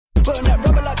Burn that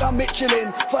rubber like I'm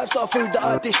Michelin. 5-star food that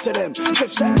I dish to them.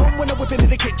 Chef sat on when I'm whipping in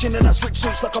the kitchen and I switch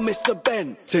suits like I'm Mr.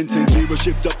 Ben. 10-10 gear, I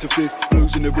shift up to 5th.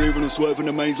 Blues in the rear and I'm swerving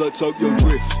the mains like Tokyo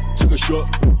Drift. Took a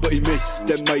shot, but he missed.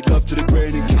 Then made love to the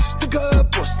grain and kissed the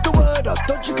curb. What's the word? I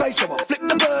dodge your case, so I flip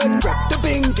the bird. Grab the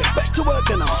bing, get back to work.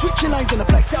 Then I'm switching lanes and the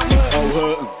blacks out hurt. I'll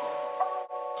hurt him.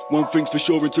 One thing's for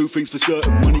sure and two things for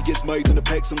certain. Money gets made and the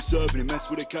packs I'm serving. It mess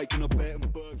with a cake and I bet him a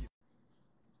burger.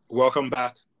 Welcome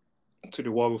back to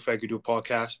the What Will Fergie Do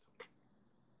podcast.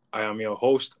 I am your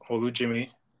host, Holu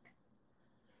Jimmy.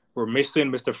 We're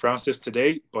missing Mr. Francis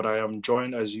today, but I am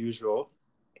joined as usual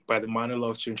by the man who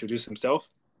loves to introduce himself.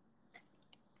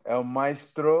 El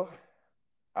Maestro.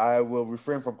 I will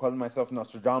refrain from calling myself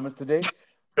Nostradamus today,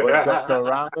 but Dr.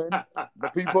 Raman, the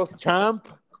people's champ,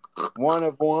 one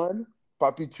of one,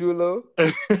 Papi Chulo,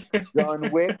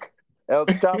 John Wick, El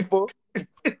Chapo.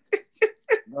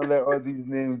 Don't let all these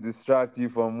names distract you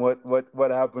from what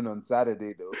happened on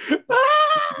Saturday, though.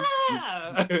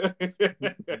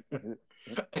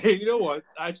 Hey, you know what?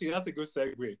 Actually, that's a good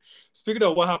segue. Speaking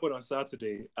of what happened on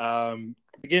Saturday, the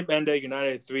game ended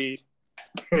United 3.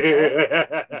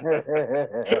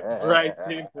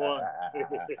 Brighton 1.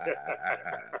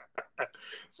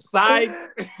 Psych.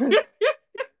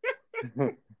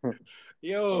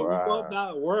 Yo, wow. We got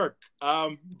that work.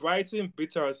 Brighton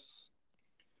beat us.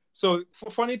 So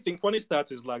funny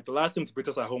stat is like the last team to beat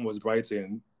us at home was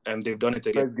Brighton, and they've done it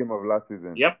again. First game of last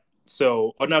season. Yep.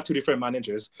 So under two different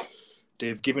managers,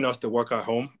 they've given us the work at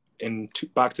home in two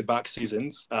back-to-back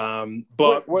seasons.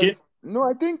 But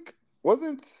I think was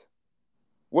it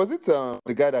the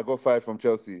guy that got fired from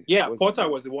Chelsea? Yeah, Potter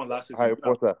was the one last season. Hi,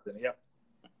 Potter. Yeah.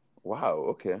 Wow.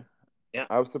 Okay. Yeah.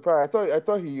 I was surprised. I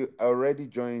thought he already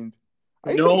joined.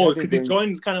 No, because he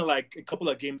joined kind of like a couple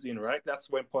of games in, right?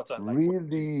 That's when Potter.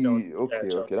 Really? Okay,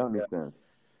 that makes sense.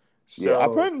 So, yeah,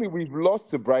 apparently we've lost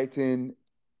to Brighton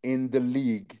in the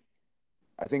league,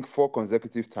 I think 4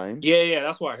 consecutive times. Yeah,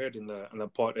 that's what I heard in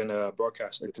the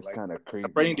broadcast. It's like, kind of crazy.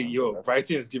 Apparently,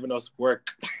 Brighton is giving us work.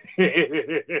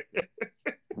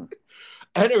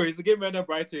 Anyways, the game ended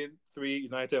Brighton 3,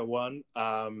 United 1.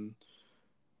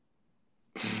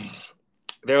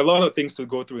 There are a lot of things to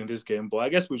go through in this game, but I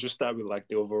guess we'll just start with like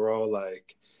the overall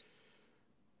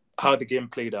how the game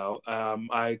played out.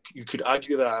 You could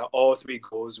argue that all 3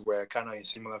 goals were kind of in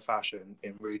similar fashion,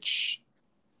 in which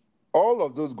all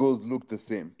of those goals look the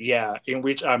same. Yeah, in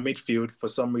which our midfield for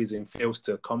some reason fails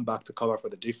to come back to cover for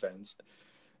the defense,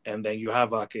 and then you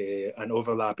have like an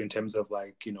overlap in terms of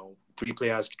 3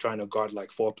 players trying to guard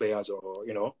like 4 players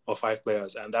or 5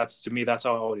 players, and that's, to me, that's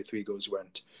how all the 3 goals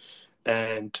went.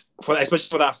 And especially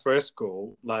for that first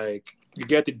goal, you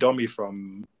get the dummy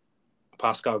from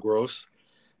Pascal Gross,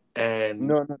 and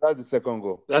no, that's the second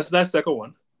goal. That's the second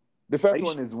one. The first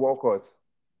one is Walcott.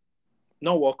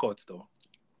 No Walcott though.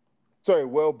 Sorry,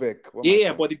 Welbeck.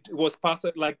 Yeah, but it was passed.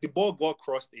 The ball got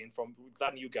crossed in from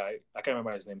that new guy. I can't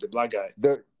remember his name. The black guy.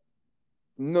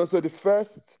 So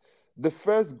the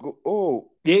first goal. Oh,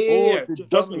 yeah.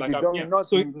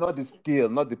 Not the skill,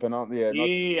 not the penalty.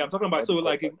 Yeah, I'm talking about.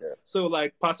 So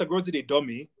Pastor Gross did a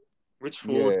dummy, Rich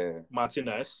Ford,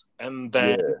 Martinez, and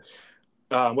then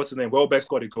what's his name? Welbeck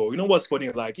scored a goal. You know what's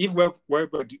funny? If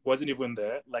Welbeck wasn't even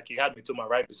there, he had Mitoma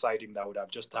right beside him, that would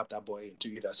have just tapped that boy into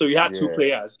either. So you had 2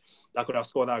 players that could have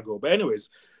scored that goal. But anyways,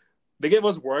 they gave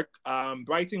us work.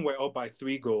 Brighton were up by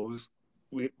 3 goals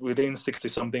within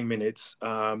 60-something minutes.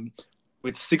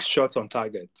 With 6 shots on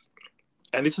target.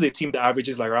 And this is a team that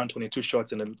averages around 22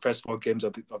 shots in the first 4 games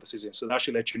of the season. So that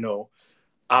should let you know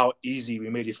how easy we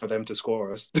made it for them to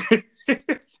score us.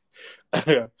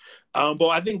 But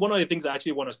I think one of the things I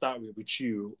actually want to start with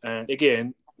you, and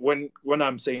again, when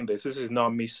I'm saying this is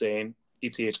not me saying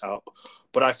ETH out,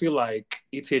 but I feel like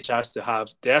ETH there has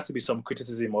to be some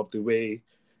criticism of the way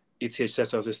ETH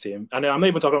sets up this team. And I'm not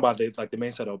even talking about the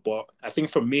main setup, but I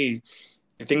think for me,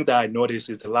 the thing that I noticed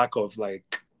is the lack of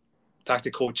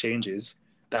tactical changes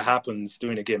that happens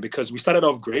during the game, because we started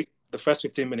off great. The first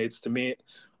 15 minutes, to me,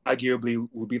 arguably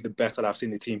would be the best that I've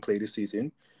seen the team play this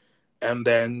season. And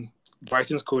then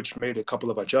Brighton's coach made a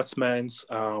couple of adjustments.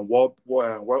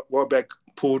 Welbeck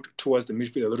pulled towards the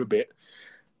midfield a little bit.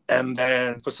 And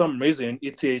then for some reason,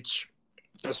 ETH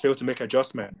just failed to make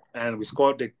adjustment. And we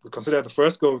considered the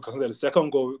first goal, we considered the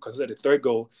second goal, we considered the third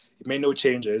goal. It made no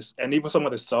changes. And even some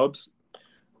of the subs,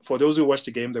 for those who watched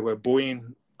the game, they were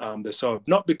booing the sub.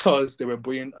 Not because they were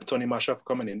booing Tony Marshall for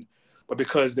coming in, but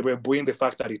because they were booing the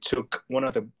fact that he took one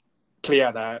of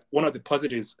the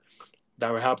positives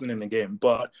that were happening in the game.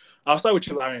 But I'll start with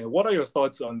you, Larry. What are your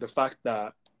thoughts on the fact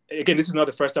that, again, this is not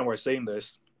the first time we're saying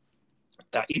this,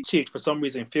 that ETH for some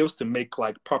reason fails to make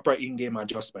proper in-game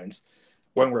adjustments,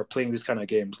 when we're playing these kind of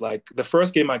games. Like the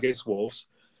first game against Wolves,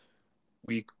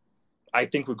 I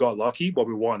think we got lucky, but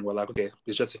we won. We're like, okay,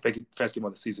 it's just the first game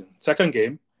of the season. Second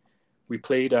game, we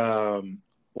played.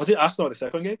 Was it Arsenal the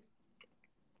second game?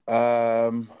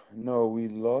 No,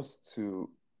 we've lost 3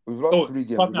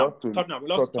 games. Tottenham. We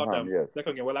lost to Tottenham. Yes.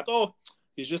 Second game, we're like, oh,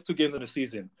 it's just 2 games in the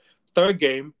season. Third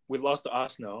game, we lost to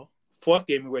Arsenal. Fourth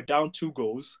game, we were down 2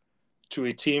 goals to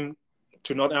a team,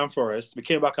 to Nottingham Forest. We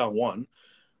came back and won.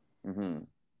 Mm-hmm.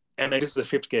 And then this is the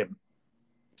 5th game.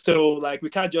 So, like, we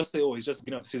can't just say, oh, it's just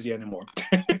beginning of the season anymore.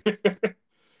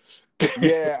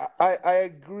 Yeah, I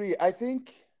agree.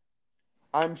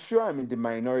 I'm sure I'm in the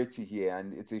minority here,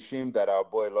 and it's a shame that our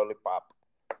boy Lollipop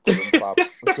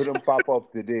couldn't pop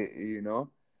up today, you know.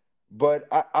 But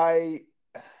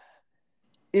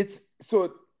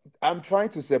I'm trying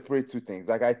to separate 2 things.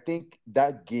 Like, I think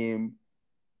that game,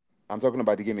 I'm talking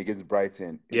about the game against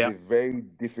Brighton, is a very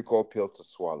difficult pill to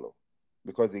swallow.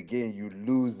 Because, again, you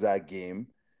lose that game.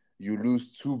 You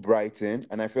lose to Brighton.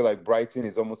 And I feel like Brighton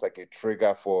is almost like a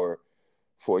trigger for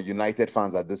United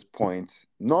fans at this point.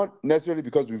 Not necessarily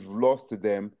because we've lost to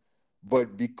them,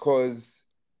 but because,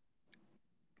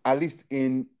 at least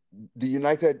in the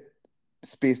United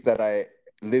space that I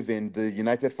live in, the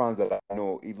United fans that I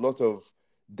know, a lot of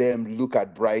them look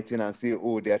at Brighton and say,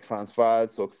 oh, their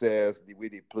transfers, success, the way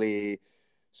they play.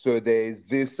 So there's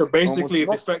this. So basically,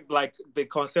 the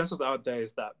consensus out there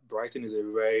is that Brighton is a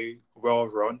very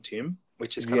well-run team,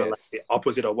 which is kind of like the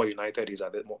opposite of what United is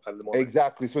at the moment.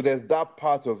 Exactly. So there's that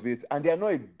part of it, and they're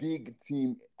not a big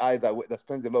team either that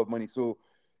spends a lot of money. So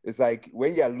it's like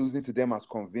when you're losing to them as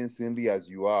convincingly as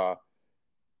you are,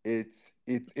 it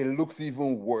looks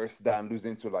even worse than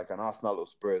losing to like an Arsenal or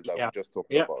Spurs that we just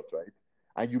talked about, right?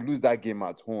 And you lose that game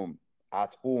at home,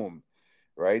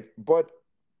 right? But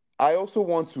I also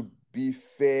want to be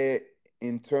fair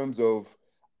in terms of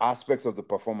aspects of the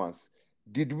performance.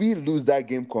 Did we lose that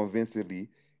game convincingly?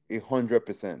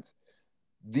 100%.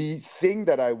 The thing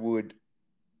that I would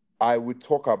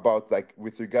talk about, like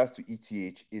with regards to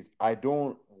ETH, is I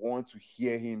don't want to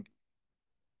hear him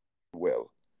well.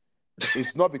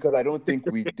 It's not because I don't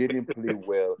think we didn't play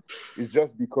well. It's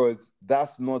just because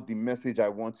that's not the message I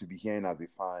want to be hearing as a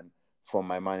fan from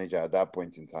my manager at that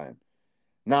point in time.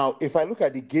 Now, if I look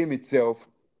at the game itself,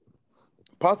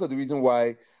 part of the reason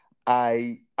why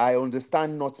I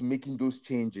understand not making those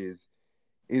changes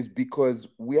is because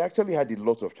we actually had a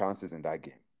lot of chances in that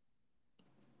game.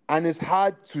 And it's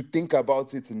hard to think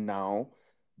about it now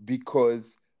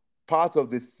because part of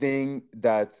the thing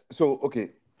let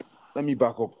me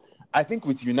back up. I think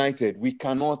with United, we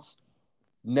cannot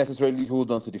necessarily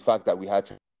hold on to the fact that we had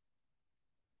chances.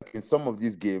 In some of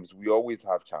these games, we always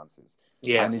have chances.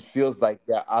 Yeah. And it feels like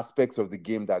there are aspects of the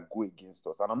game that go against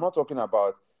us. And I'm not talking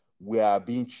about we are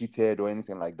being cheated or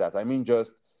anything like that. I mean,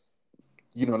 just,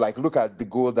 like look at the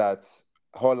goal that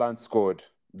Haaland scored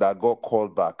that got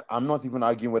called back. I'm not even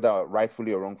arguing whether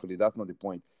rightfully or wrongfully. That's not the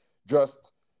point.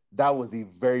 Just that was a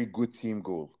very good team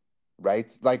goal, right?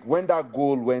 Like when that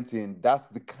goal went in, that's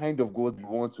the kind of goal you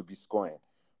want to be scoring.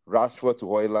 Rashford to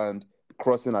Haaland,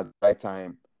 crossing at the right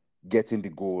time, getting the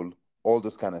goal, all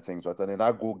those kind of things, right? And then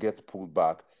that goal gets pulled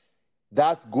back.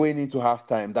 That's going into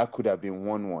halftime. That could have been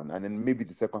 1-1. And then maybe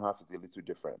the second half is a little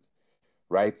different,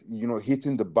 right?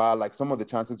 Hitting the bar, like some of the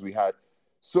chances we had.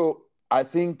 So I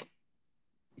think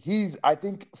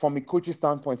from a coach's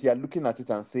standpoint, you're looking at it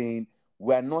and saying,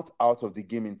 we're not out of the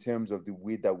game in terms of the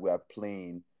way that we are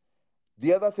playing.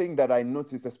 The other thing that I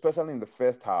noticed, especially in the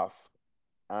first half,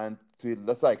 and to a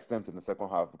lesser extent in the second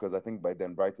half, because I think by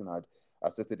then Brighton had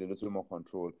asserted a little more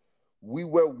control, we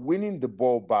were winning the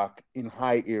ball back in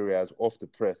high areas off the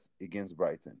press against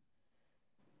Brighton,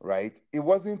 right? It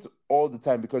wasn't all the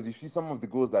time, because you see some of the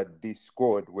goals that they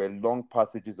scored were long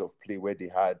passages of play where they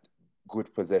had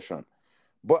good possession.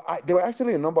 But there were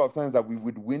actually a number of times that we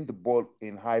would win the ball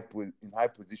in high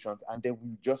positions, and then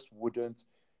we just wouldn't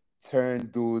turn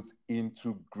those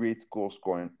into great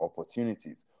goal-scoring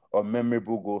opportunities or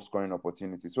memorable goal-scoring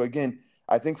opportunities. So again,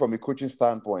 I think from a coaching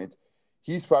standpoint,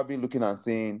 he's probably looking and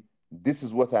saying, this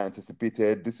is what I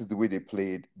anticipated, this is the way they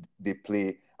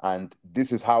play, and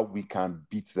this is how we can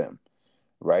beat them,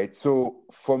 right? So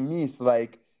for me, it's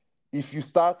like, if you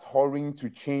start hurrying to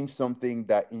change something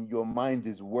that in your mind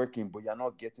is working, but you're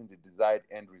not getting the desired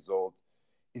end result,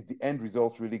 is the end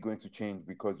result really going to change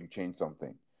because you changed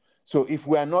something? So if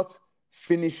we are not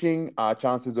finishing our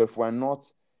chances, or if we're not,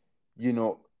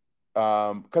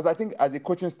 because I think as a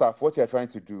coaching staff, what you're trying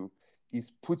to do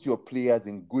is put your players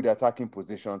in good attacking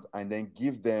positions and then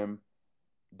give them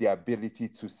the ability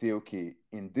to say, okay,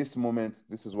 in this moment,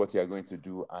 this is what you're going to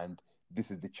do, and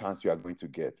this is the chance you are going to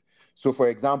get. So, for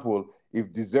example,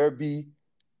 if De Zerbi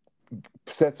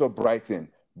sets up Brighton,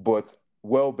 but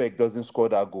Welbeck doesn't score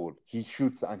that goal, he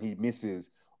shoots and he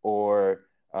misses, or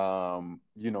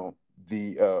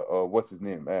what's his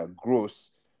name,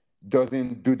 Gross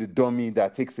doesn't do the dummy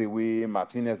that takes away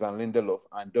Martinez and Lindelof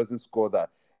and doesn't score that.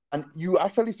 And you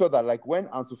actually saw that, like, when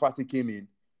Ansu Fati came in,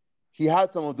 he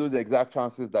had some of those exact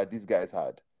chances that these guys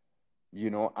had,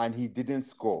 and he didn't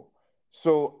score.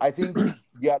 So I think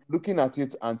we are looking at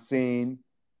it and saying,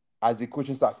 as a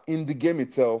coaching staff, in the game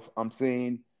itself, I'm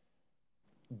saying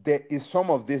there is some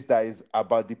of this that is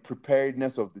about the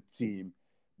preparedness of the team,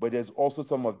 but there's also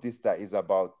some of this that is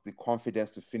about the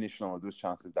confidence to finish some of those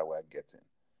chances that we're getting.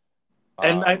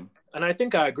 And I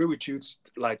think I agree with you,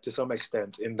 like, to some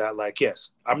extent, in that, like,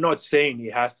 yes, I'm not saying he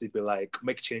has to be like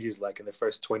make changes like in the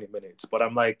first 20 minutes, but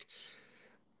I'm like,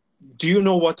 do you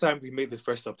know what time we made the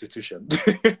first substitution?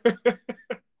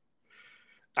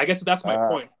 I guess that's my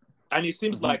point. And it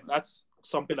seems like that's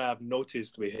something I have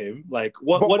noticed with him. Like,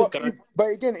 but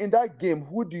again, in that game,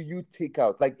 who do you take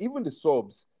out? Like, even the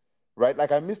subs, right?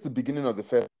 Like, I missed the beginning of the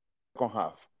second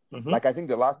half. Like, I think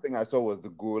the last thing I saw was the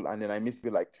goal, and then I missed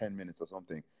it like 10 minutes or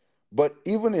something. But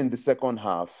even in the second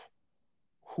half,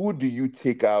 who do you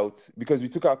take out? Because we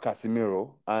took out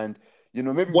Casemiro, and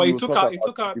maybe he took out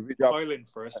Højlund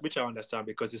first, which I understand,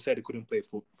 because he said he couldn't play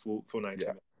full 90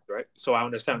 minutes, right? So I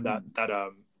understand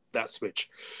that switch.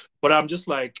 But I'm just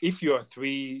like, if you're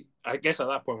I guess at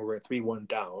that point we were 3-1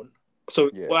 down.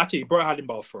 So actually, you brought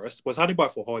Hannibal first. Was Hannibal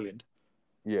for Højlund?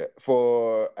 Yeah,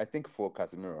 I think for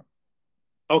Casemiro.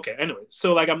 Okay, anyway,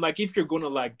 so like, I'm like, if you're gonna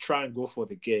like try and go for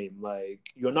the game, like,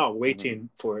 you're not waiting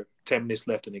for 10 minutes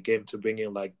left in the game to bring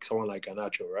in like someone like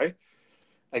Garnacho, right?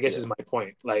 I guess is my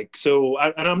point. Like, so,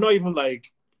 and I'm not even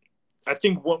like, I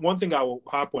think one thing I will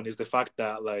harp on is the fact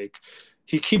that, like,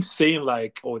 he keeps saying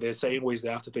like, oh, there's certain ways they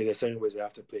have to play, there's certain ways they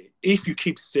have to play. If you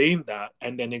keep saying that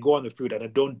and then they go on the field and they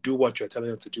don't do what you're telling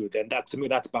them to do, then that, to me,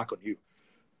 that's back on you.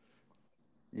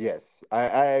 Yes, I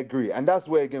agree. And that's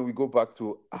where, again, we go back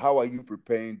to, how are you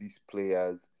preparing these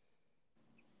players?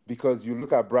 Because you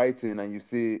look at Brighton and you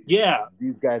say,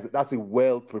 these guys, that's a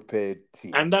well-prepared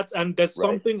team. And there's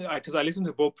something, because I listened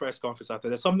to both press conferences after,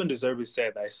 there's something De Zerbi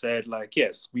said. I said, like,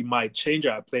 yes, we might change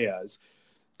our players.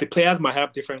 The players might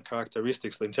have different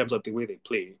characteristics in terms of the way they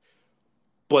play.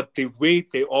 But the way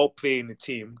they all play in the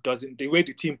team the way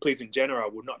the team plays in general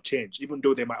will not change, even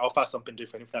though they might offer something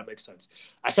different, if that makes sense.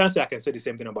 I can't say I can say the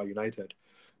same thing about United.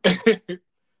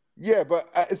 Yeah, but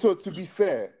so to be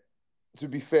fair,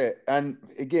 and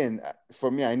again,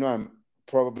 for me, I know I'm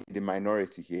probably the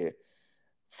minority here.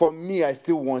 For me, I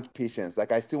still want patience.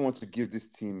 Like, I still want to give this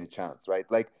team a chance, right?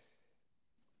 Like,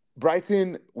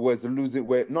 Brighton was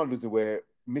we're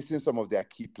missing some of their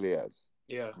key players.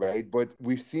 Yeah. Right. But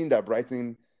we've seen that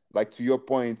Brighton, like, to your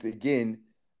point, again,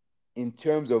 in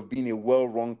terms of being a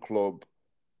well-run club,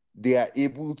 they are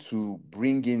able to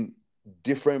bring in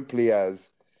different players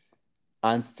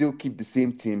and still keep the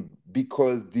same team,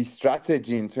 because the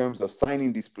strategy in terms of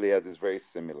signing these players is very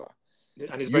similar.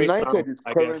 And it's United very sound, is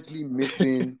currently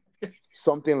missing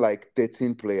something like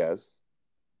 13 players,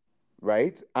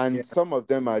 right? And some of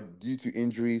them are due to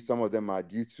injury, some of them are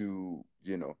due to,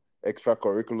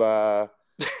 extracurricular,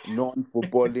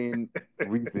 non-footballing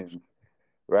reasons,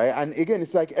 right? And again,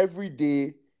 it's like every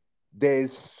day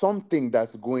there's something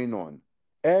that's going on.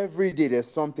 Every day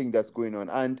there's something that's going on.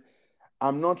 And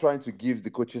I'm not trying to give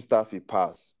the coaching staff a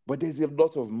pass, but there's a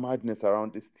lot of madness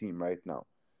around this team right now.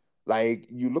 Like,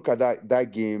 you look at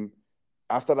that game,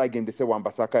 after that game, they said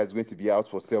Wan-Bissaka is going to be out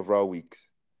for several weeks.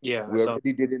 Yeah. We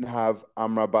already didn't have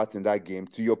Amrabat in that game.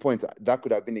 To your point, that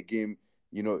could have been a game,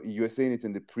 you were saying it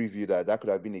in the preview that could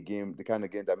have been a game, the kind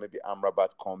of game that maybe Amrabat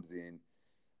comes in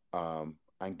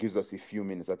and gives us a few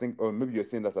minutes. I think, or maybe you're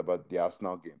saying that's about the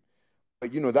Arsenal game.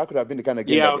 But, that could have been the kind of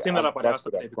game. Yeah, I was saying that about the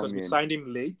Arsenal game, because we signed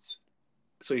him late,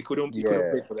 so he couldn't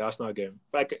play for the Arsenal game.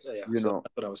 Like, so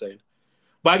that's what I was saying.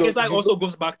 But I guess that also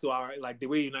goes back to our, like, the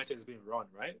way United is being run,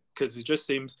 right? Because it just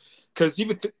seems, because you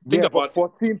would think about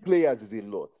 14 players is a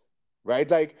lot, right?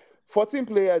 Like, 14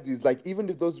 players is like, even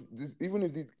if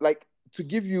these, like, to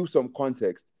give you some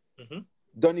context,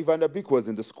 Donny van der Beek was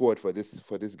in the squad for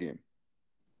this game,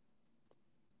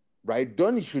 right?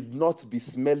 Donny should not be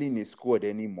smelling a squad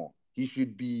anymore. He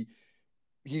should be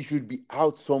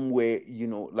out somewhere,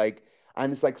 like.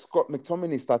 And it's like Scott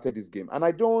McTominay started this game. And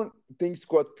I don't think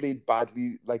Scott played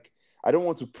badly. Like, I don't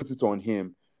want to put it on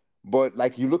him. But,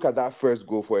 like, you look at that first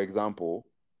goal, for example.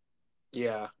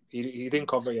 Yeah, he didn't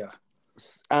cover,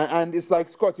 And it's like,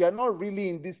 Scott, you're not really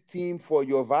in this team for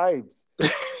your vibes.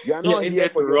 You are not here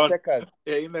for your checkers.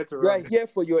 Yeah, in there to run. run. You are here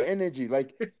for your energy.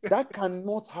 Like, that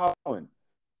cannot happen.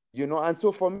 You know, and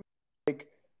so for me, like,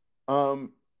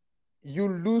 you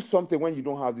lose something when you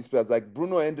don't have these players. Like,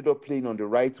 Bruno ended up playing on the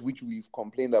right, which we've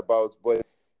complained about, but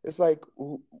it's like,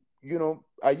 you know,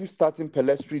 are you starting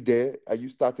Pelestri there? Are you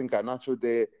starting Garnacho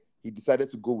there? He decided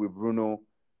to go with Bruno,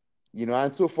 you know,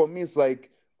 and so for me, it's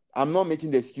like, I'm not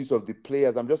making the excuse of the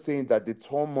players. I'm just saying that the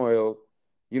turmoil,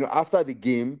 you know, after the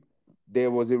game,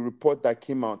 there was a report that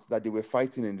came out that they were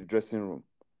fighting in the dressing room.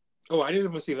 Oh, I didn't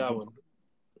even see that one.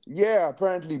 Yeah,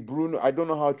 apparently Bruno, I don't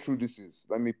know how true this is.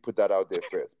 Let me put that out there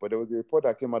first. But there was a report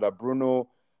that came out that Bruno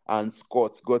and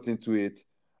Scott got into it,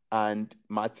 and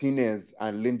Martinez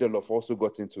and Lindelof also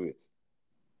got into it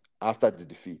after the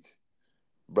defeat,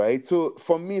 right? So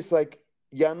for me, it's like,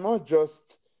 you're not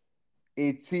just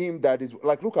a team that is,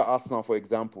 like, look at Arsenal, for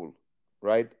example,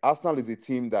 right? Arsenal is a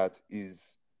team that is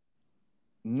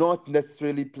not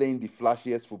necessarily playing the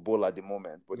flashiest football at the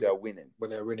moment, but they're winning. But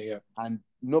they're winning, yeah. And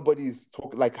nobody's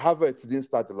talking, like, Havertz didn't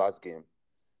start the last game,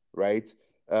 right?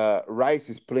 Rice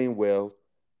is playing well.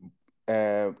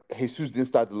 Jesus didn't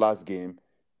start the last game.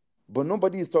 But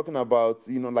nobody is talking about,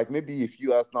 you know, like, maybe a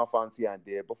few Arsenal fans here and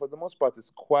there, but for the most part,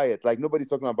 it's quiet. Like, nobody's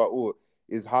talking about, oh,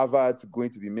 is Havertz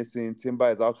going to be missing? Timber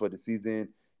is out for the season.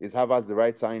 Is Havertz the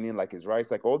right signing? Like, is Rice,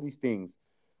 like, all these things.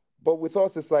 But with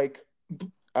us, it's like,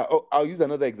 I'll use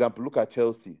another example. Look at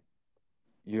Chelsea.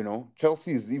 You know,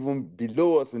 Chelsea is even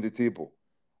below us in the table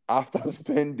after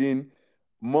spending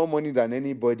more money than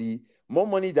anybody, more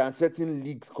money than certain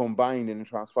leagues combined in the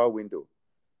transfer window.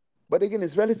 But again,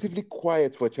 it's relatively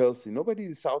quiet for Chelsea. Nobody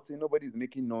is shouting, nobody is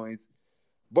making noise.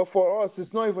 But for us,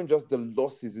 it's not even just the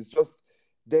losses. It's just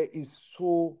there is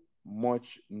so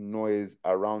much noise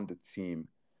around the team.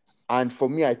 And for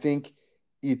me, I think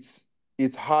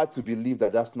it's hard to believe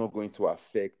that that's not going to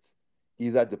affect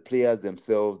either the players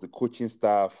themselves, the coaching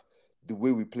staff, the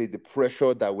way we play, the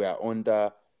pressure that we are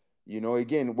under. You know,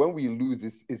 again, when we lose,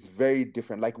 it's very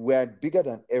different. Like, we're bigger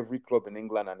than every club in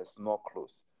England, and it's not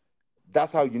close.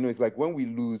 That's how you know. It's like, when we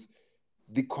lose,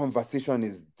 the conversation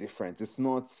is different. It's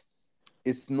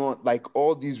not like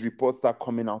all these reports start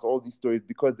coming out, all these stories,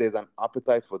 because there's an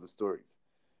appetite for the stories.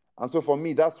 And so for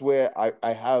me, that's where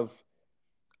I have,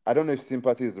 I don't know if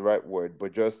sympathy is the right word,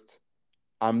 but just,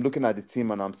 I'm looking at the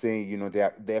team and I'm saying, you know,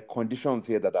 there are conditions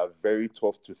here that are very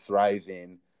tough to thrive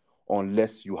in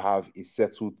unless you have a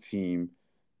settled team,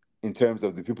 in terms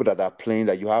of the people that are playing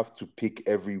that you have to pick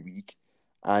every week,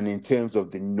 and in terms of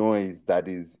the noise that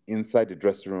is inside the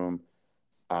dressing room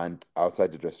and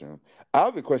outside the dressing room. I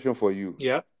have a question for you.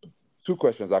 Yeah. 2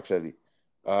 questions, actually.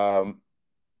 The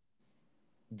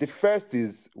first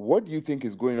is, what do you think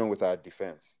is going on with our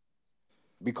defense?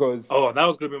 Because... Oh, that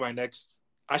was going to be my next...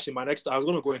 Actually, I was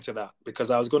going to go into that because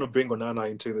I was going to bring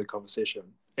Onana into the conversation.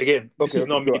 Again, this is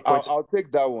not me. I'll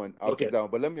take that one. Take that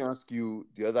one. But let me ask you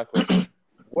the other question.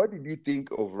 What did you think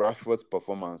of Rashford's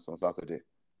performance on Saturday?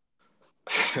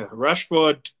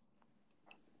 Rashford,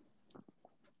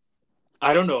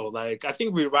 I don't know. Like, I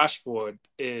think with Rashford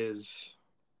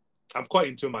I'm quite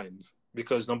in 2 minds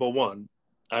because, number one,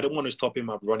 I don't want to stop him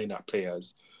at running at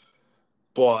players.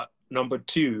 But number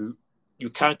 2, you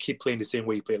can't keep playing the same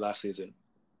way you played last season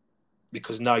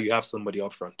because now you have somebody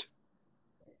up front.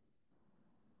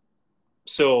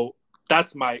 So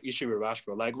that's my issue with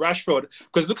Rashford. Like, Rashford,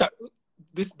 because look at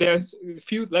this, there's a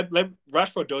few,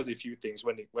 Rashford does a few things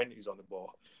when he's on the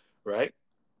ball, right?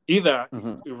 Either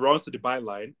he runs to the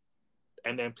byline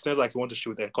and then pretends like he wants to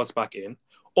shoot and cuts back in,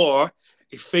 or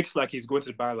he fakes like he's going to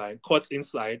the byline, cuts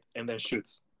inside, and then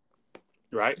shoots,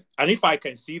 right? And if I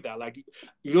can see that, like,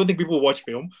 you don't think people watch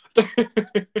film?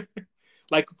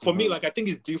 Like, for me, like, I think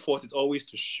his default is always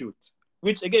to shoot,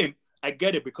 which, again, I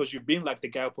get it because you've been, like, the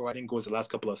guy providing goals the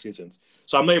last couple of seasons.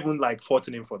 So I'm not even, like,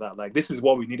 faulting him for that. Like, this is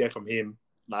what we needed from him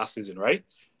last season, right?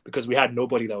 Because we had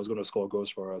nobody that was going to score goals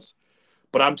for us.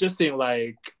 But I'm just saying,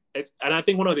 like, and I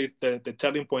think one of the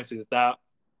telling points is that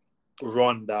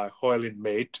run that Højlund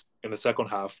made in the second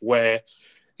half where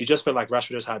it just felt like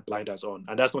Rashford just had blinders on.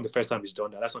 And that's not the first time he's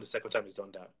done that. That's not the second time he's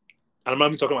done that. And I'm not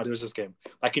even talking about this game.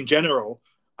 Like, in general,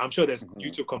 I'm sure there's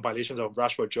YouTube compilations of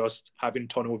Rashford just having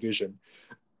tunnel vision.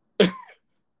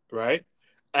 Right?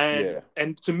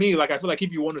 And to me, like, I feel like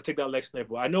if you want to take that next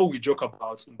level, I know we joke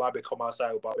about Mbappe come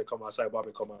outside,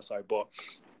 but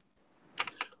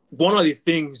one of the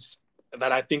things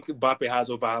that I think Mbappe has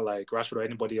over, like, Rashford or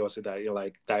anybody else that, you know,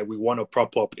 like, that we want to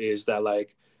prop up is that,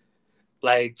 like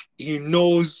he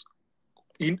knows,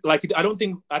 I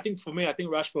think for me, I think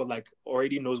Rashford, like,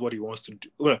 already knows what he wants to do.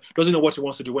 Well, doesn't know what he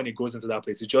wants to do when he goes into that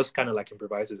place. He just kind of, like,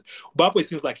 improvises. Mbappe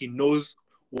seems like he knows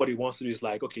what he wants to do is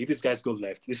like, okay, if this guy's go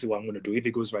left, this is what I'm going to do. If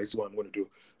he goes right, this is what I'm going to do,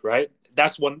 right?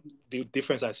 That's the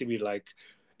difference I see with like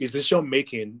his decision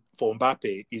making for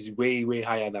Mbappe is way, way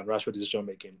higher than Rashford's decision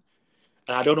making.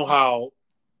 And I don't know how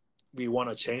we want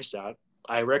to change that.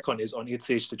 I reckon it's on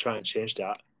Itzich to try and change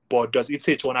that. But does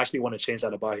Itzich actually want to change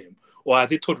that about him? Or has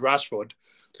he told Rashford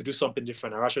to do something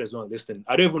different and Rashford is not listening?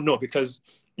 I don't even know, because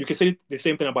you can say the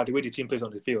same thing about the way the team plays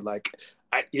on the field. Like,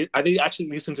 are they actually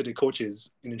listening to the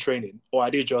coaches in the training, or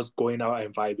are they just going out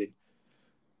and vibing?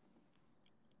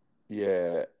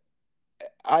 Yeah.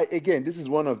 Again, this is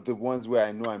one of the ones where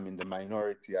I know I'm in the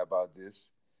minority about this.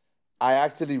 I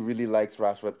actually really liked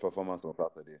Rashford's performance on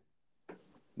Saturday.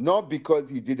 Not because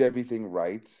he did everything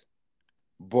right,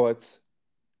 but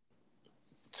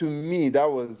to me, that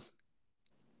was,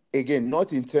 again,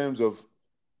 not in terms of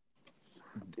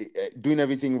doing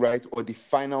everything right or the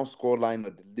final scoreline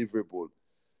or deliverable,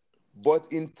 but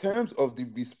in terms of the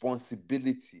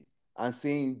responsibility and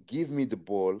saying, give me the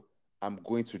ball, I'm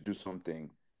going to do something.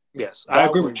 Yes, I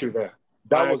agree with you there.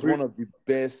 That was one of the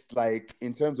best, like,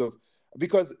 in terms of,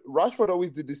 because Rashford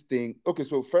always did this thing. Okay,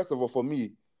 so first of all, for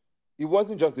me, it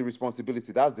wasn't just the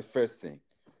responsibility. That's the first thing.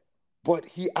 But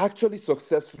he actually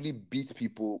successfully beat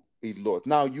people a lot.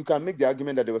 Now, you can make the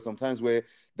argument that there were some times where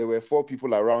there were 4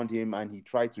 people around him and he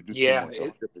tried to do too much,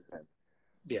 100%.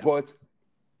 Yeah. But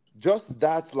just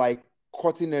that, like,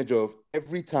 cutting edge of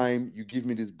every time you give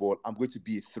me this ball, I'm going to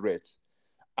be a threat.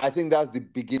 I think that's the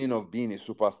beginning of being a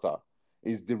superstar,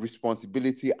 is the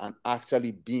responsibility and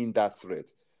actually being that threat.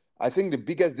 I think the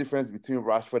biggest difference between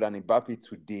Rashford and Mbappe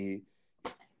today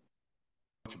is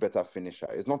much better finisher.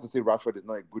 It's not to say Rashford is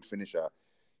not a good finisher.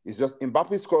 It's just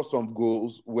Mbappe scores some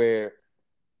goals where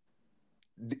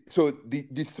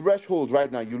the threshold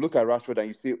right now, you look at Rashford and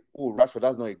you say, oh, Rashford,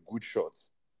 that's not a good shot.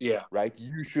 Yeah. Right?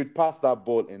 You should pass that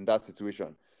ball in that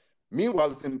situation.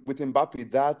 Meanwhile, with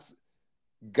Mbappe,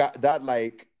 that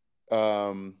like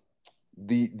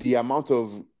the amount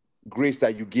of grace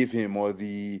that you give him or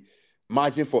the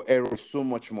margin for error is so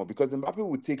much more, because Mbappe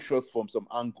will take shots from some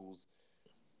angles.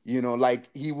 You know, like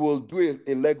he will do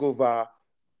a leg over,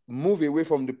 move away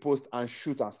from the post and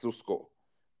shoot and still score.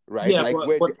 Right? Yeah, like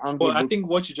but I think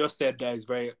what you just said there is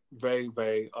very, very,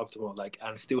 very optimal. Like,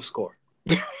 and still score.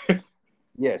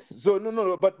 Yes. So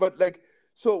no. But like,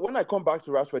 so when I come back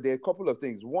to Rashford, there are a couple of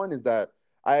things. One is that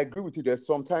I agree with you. There's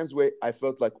sometimes where I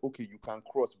felt like, okay, you can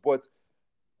cross, but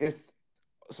it's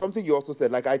something you also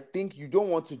said. Like, I think you don't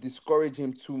want to discourage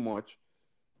him too much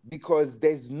because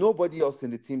there's nobody else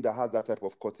in the team that has that type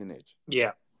of cutting edge.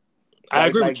 Yeah. I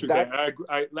agree with you there. I agree,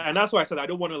 and that's why I said I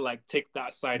don't want to like take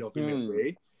that side of him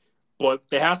away. But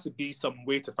there has to be some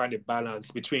way to find a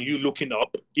balance between you looking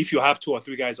up, if you have 2 or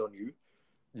 3 guys on you,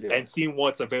 and seeing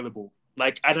what's available.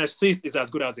 Like, an assist is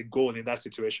as good as a goal in that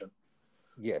situation.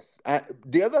 Yes.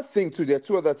 The other thing, too, there are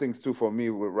 2 other things, too, for me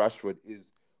with Rashford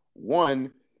is,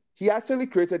 one, he actually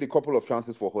created a couple of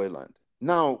chances for Højlund.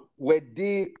 Now, were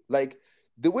they, like,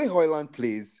 the way Højlund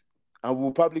plays, and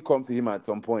we'll probably come to him at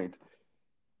some point,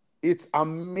 it's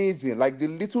amazing. Like, the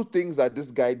little things that this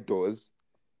guy does,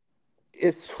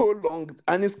 it's so long,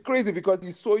 and it's crazy because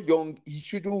he's so young.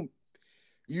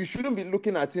 You shouldn't be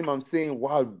looking at him and saying,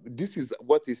 wow, this is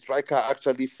what a striker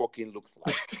actually fucking looks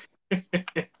like.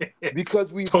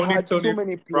 Because we've had so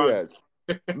many players.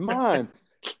 Man,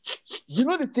 you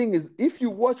know, the thing is, if you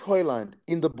watch Højlund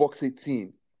in the box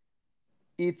 18,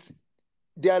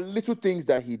 there are little things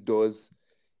that he does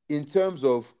in terms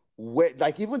of where,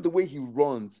 like, even the way he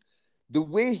runs, the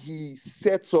way he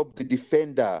sets up the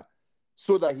defender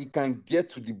so that he can get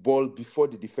to the ball before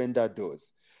the defender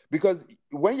does. Because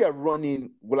when you're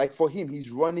running, like for him, he's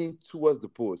running towards the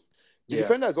post. The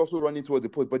defender is also running towards the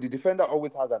post, but the defender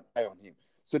always has an eye on him.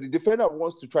 So the defender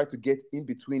wants to try to get in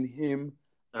between him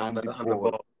and the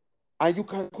ball. And you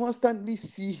can constantly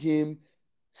see him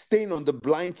staying on the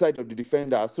blind side of the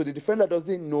defender. So the defender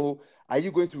doesn't know, are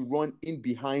you going to run in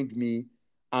behind me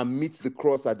and meet the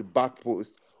cross at the back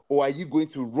post? Or are you going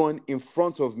to run in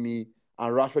front of me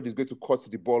and Rashford is going to cut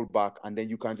the ball back and then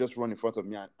you can just run in front of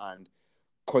me and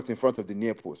cut in front of the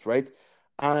near post, right?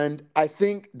 And I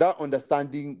think that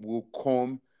understanding will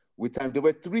come with time. There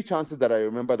were 3 chances that I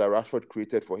remember that Rashford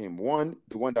created for him. One,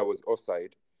 the one that was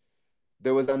offside.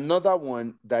 There was another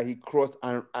one that he crossed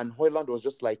and Højlund was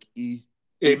just like a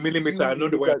millimeter. I know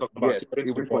the way you're talking about. Yes,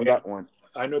 it went from that one.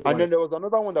 I know. And then there was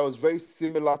another one that was very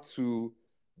similar to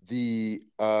the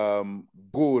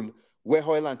goal where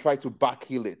Højlund tried to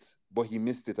backheel it, but he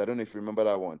missed it. I don't know if you remember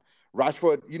that one.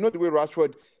 Rashford, you know the way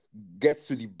Rashford gets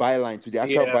to the byline, to the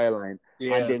actual byline,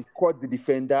 and then caught the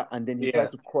defender, and then he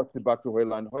tried to cut it back to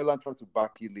Højlund. Højlund tried to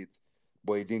backheel it,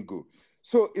 but it didn't go.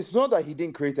 So it's not that he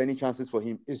didn't create any chances for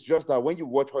him. It's just that when you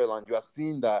watch Højlund, you are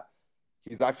seeing that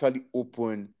he's actually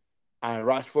open, and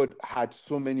Rashford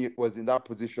was in that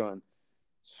position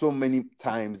so many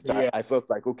times that I felt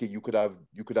like, okay, you could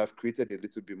have created a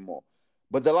little bit more.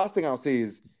 But the last thing I'll say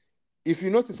is, if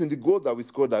you notice in the goal that we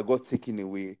scored that got taken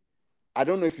away, I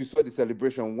don't know if you saw the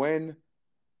celebration when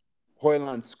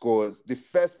Højlund scores.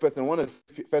 One of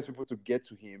the first people to get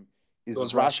to him is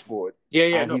Rashford.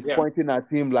 And he's pointing at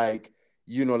him like,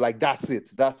 like that's it.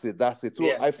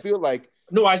 So I feel like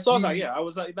I saw that. Yeah, I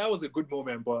was like, that was a good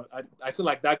moment, but I feel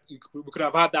like that we could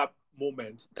have had that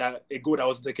moment, that a goal that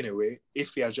was taken away,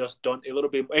 if he had just done a little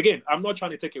bit. Again, I'm not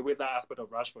trying to take away that aspect of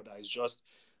Rashford. That is just,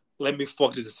 let me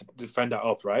fuck this defender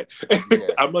up, right? Yeah.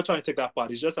 I'm not trying to take that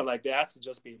part. It's just that, like, there has to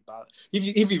just be a balance.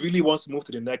 If he really wants to move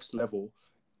to the next level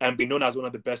and be known as one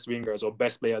of the best wingers or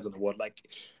best players in the world, like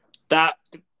that,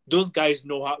 those guys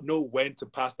know when to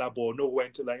pass that ball, know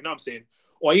when to, like, you know what I'm saying?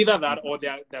 Or either that, or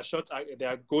their shots,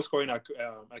 their goal scoring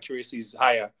accuracy is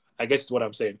higher. I guess is what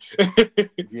I'm saying.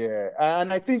 Yeah,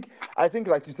 and I think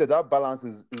like you said, that balance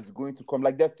is going to come.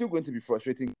 Like, there's still going to be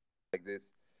frustrating like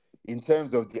this in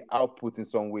terms of the output in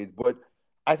some ways, but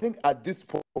I think at this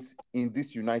point in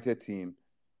this United team,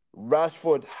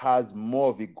 Rashford has more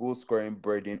of a goal scoring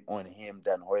burden on him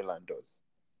than Højlund does.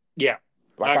 Yeah,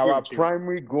 like our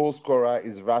primary goal scorer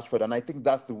is Rashford, and I think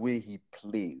that's the way he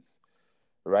plays,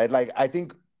 right? Like, I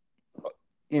think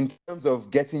in terms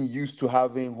of getting used to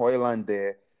having Højlund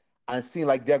there and seeing,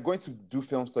 like, they're going to do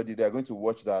film study, they're going to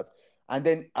watch that, and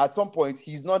then at some point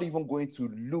he's not even going to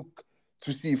look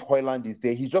to see if Højlund is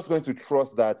there. He's just going to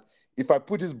trust that if I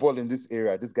put his ball in this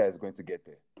area, this guy is going to get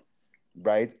there,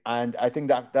 right? And I think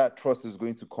that trust is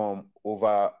going to come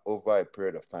over a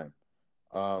period of time.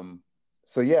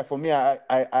 So yeah, for me, I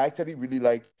actually really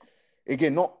like,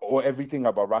 again, not everything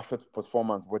about Rashford's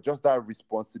performance, but just that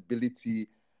responsibility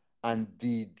and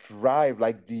the drive,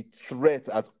 like the threat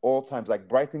at all times. Like,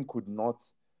 Brighton could not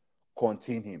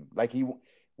contain him. Like, he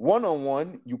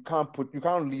one-on-one, you can't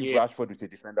leave Rashford with a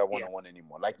defender one-on-one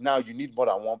anymore. Like, now you need more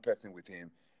than one person with him.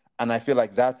 And I feel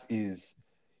like that is,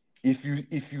 if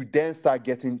you then start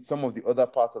getting some of the other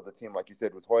parts of the team, like you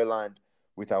said, with Højlund,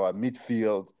 with our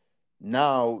midfield,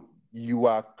 now you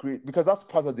are because that's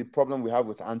part of the problem we have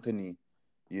with Anthony,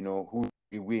 who's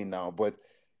away now. But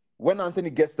when Anthony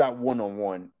gets that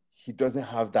one-on-one, he doesn't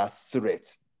have that threat.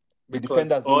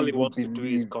 Because all he wants to do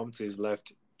is come to his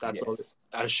left. That's all.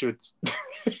 And shoot.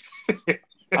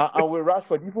 and with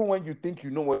Rashford, even when you think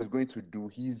you know what he's going to do,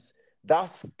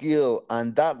 that skill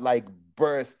and that, like,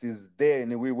 burst is there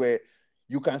in a way where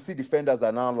you can see defenders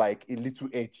are now, like, a little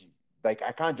edgy. Like,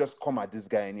 I can't just come at this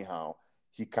guy anyhow.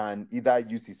 He can either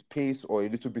use his pace or a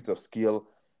little bit of skill.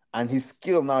 And his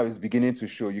skill now is beginning to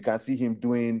show. You can see him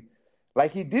doing,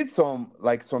 like, he did some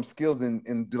skills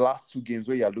in the last two games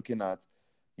where you're looking at,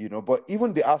 but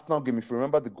even the Arsenal game, if you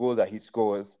remember the goal that he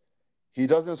scores, he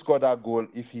doesn't score that goal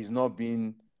if he's not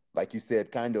being, like you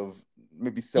said, kind of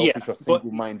maybe selfish or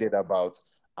single-minded about,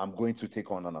 I'm going to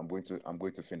take on and I'm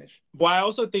going to finish. But I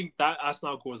also think that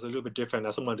Arsenal goal was a little bit different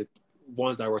than some of the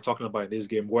ones that we're talking about in this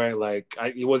game, where, like,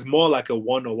 it was more like a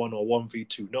 1-on-1 or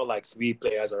 1v2, not like three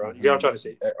players around. You know what I'm trying to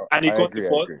say? And he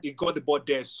got the ball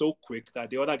there so quick that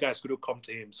the other guys couldn't come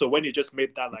to him. So when he just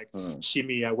made that, like,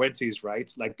 shimmy and went to his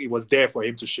right, like, it was there for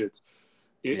him to shoot.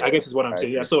 I guess is what I'm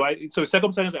saying. Yeah. So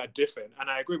circumstances are different, and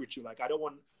I agree with you. Like,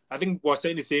 I think we're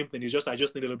saying the same thing. It's just, I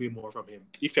just need a little bit more from him.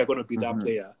 If you're going to be that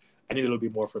player, I need a little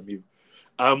bit more from you.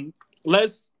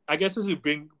 Let's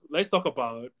talk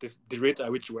about the rate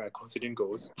at which we are conceding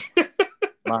goals.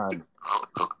 Man.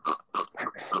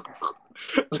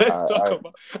 Let's talk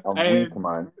about. I'm weak,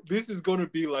 man. This is going to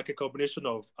be like a combination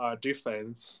of our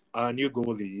defense, our new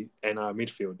goalie, and our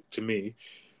midfield, to me.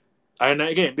 And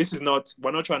again,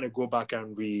 we're not trying to go back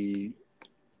and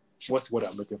what's the word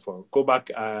I'm looking for? Go back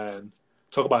and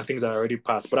talk about things that are already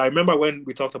passed. But I remember when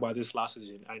we talked about this last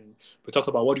season, and we talked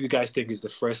about, what do you guys think is the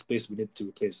first place we need to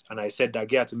replace? And I said that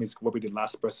Gea, to me, is probably the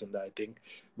last person that I think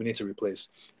we need to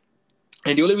replace.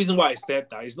 And the only reason why I said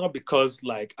that is not because,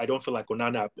 like, I don't feel like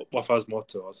Onana offers more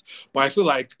to us, but I feel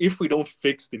like if we don't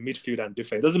fix the midfield and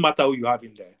defense, it doesn't matter who you have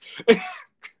in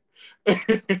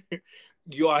there.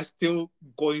 You are still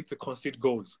going to concede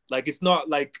goals. Like, it's not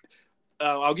like,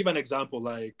 I'll give an example.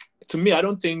 Like, to me, I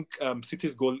don't think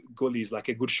City's goalie is like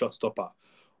a good shot stopper.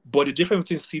 But the difference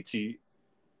between City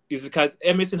is because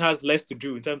Emerson has less to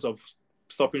do in terms of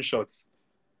stopping shots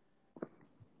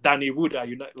than he would at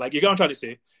United. Like, you get what I'm trying to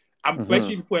say? I'm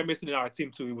betting if you put Emerson in our team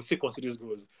too, he will still concede his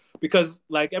goals. Because,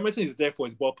 like, Emerson is there for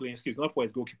his ball playing skills, not for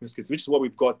his goalkeeping skills, which is what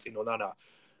we've got in Onana.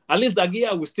 At least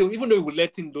Dagia will still, even though he would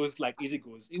let in those like easy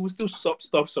goals, he will still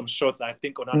stop some shots. I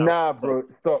think on Onana. Nah, bro,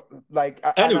 stop. Like,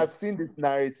 and I've seen this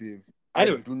narrative. I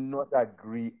do not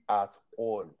agree at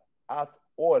all. At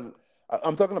all.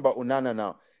 I'm talking about Onana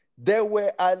now. There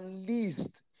were at least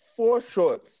 4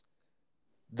 shots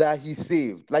that he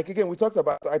saved. Like, again, I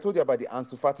told you about the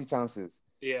Ansu Fati chances.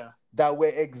 Yeah. That were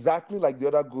exactly like the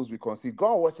other goals we conceded.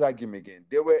 Go and watch that game again.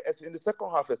 They were in the second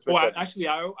half, especially.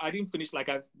 Well, I didn't finish. Like,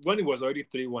 when it was already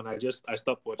 3-1, I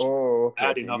stopped watching. Oh, okay. I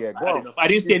had enough. I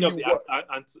didn't see any of the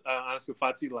Ansu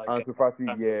Fati. Like Ansu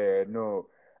Fati, yeah, no.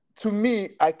 To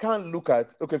me, I can't look at.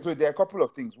 Okay, so there are a couple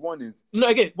of things. One is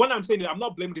again, when I'm saying it, I'm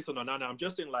not blaming this on Onana. I'm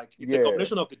just saying like it's a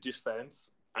combination of the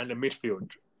defense and the midfield,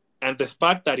 and the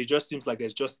fact that it just seems like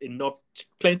there's just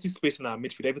plenty space in our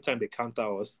midfield every time they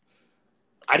counter us.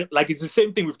 I don't like. It's the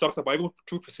same thing we've talked about even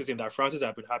through preseason that Francis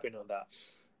have been happening on that.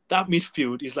 That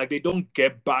midfield is like they don't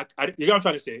get back. You know what I'm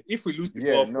trying to say? If we lose the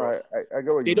ball, I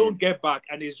get what they don't get back,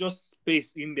 and there's just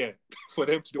space in there for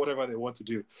them to do whatever they want to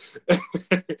do.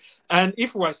 And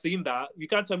if we're seeing that, you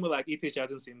can't tell me like ETH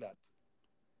hasn't seen that,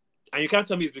 and you can't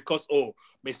tell me it's because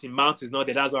Mason Mount is not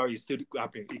there. That's why he's still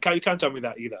happening. You can't tell me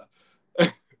that either,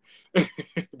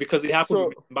 because it happened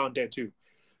with Mount there too.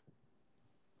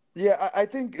 Yeah, I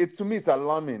think to me it's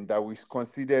alarming that we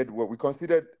considered what we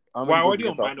considered. We're already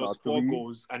on -4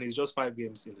 goals, and it's just 5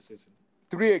 games in the season.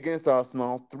 3 against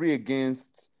Arsenal, 3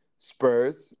 against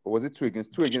Spurs. Or was it 2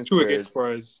 against Spurs? 2 against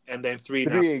Spurs, and then 3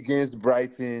 against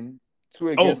Brighton, 2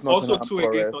 against Nottingham also 2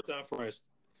 against Nottingham Forest.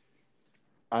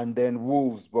 And then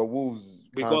Wolves, but Wolves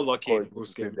we got lucky in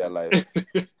Wolves game their lives,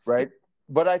 right?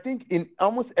 But I think in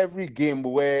almost every game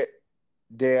where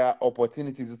there are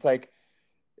opportunities, it's like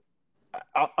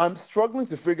I'm struggling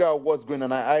to figure out what's going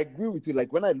on. I agree with you.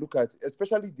 Like when I look at,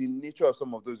 especially the nature of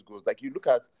some of those goals, like you look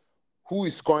at who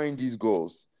is scoring these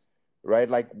goals, right?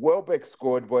 Like Welbeck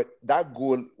scored, but that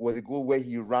goal was a goal where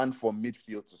he ran from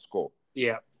midfield to score.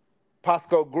 Yeah.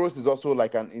 Pascal Gross is also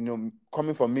like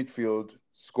coming from midfield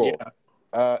score.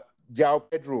 Yeah. João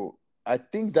Pedro, I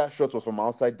think that shot was from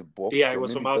outside the box. Yeah, it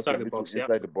was from outside the box.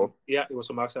 Inside the box. Yeah, it was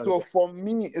from outside. So for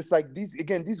me, it's like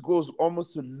these goals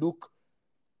almost to look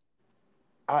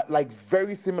like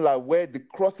very similar, where the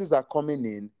crosses are coming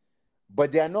in,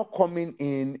 but they are not coming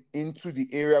into the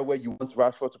area where you want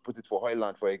Rashford to put it for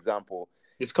Højlund, for example.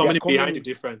 It's coming behind the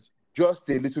defense. Just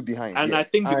a little behind. And I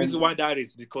think the reason why that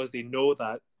is because they know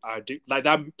that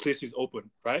that place is open,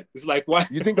 right? It's like why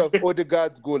you think of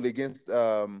Odegaard's goal against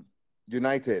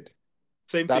United.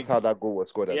 Same That's thing. how that goal was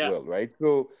scored as well, right?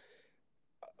 So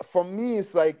for me,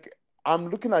 it's like I'm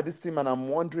looking at this team and I'm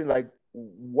wondering like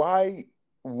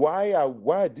why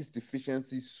are these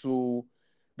deficiencies so?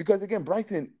 Because again,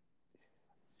 Brighton,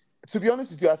 to be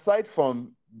honest with you, aside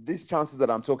from these chances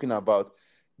that I'm talking about,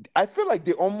 I feel like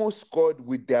they almost scored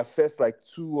with their first like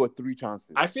 2 or 3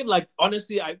 chances. I feel like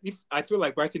honestly, I feel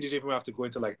like Brighton didn't even have to go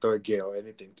into like third gear or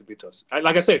anything to beat us.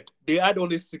 Like I said, they had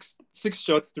only six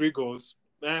shots, 3 goals.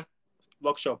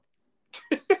 Lock shop.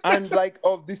 And like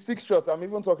of the 6 shots, I'm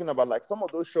even talking about like some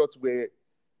of those shots were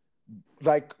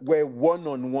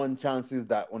one-on-one chances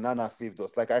that Onana saved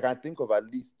us. Like I can think of at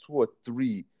least 2 or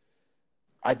 3.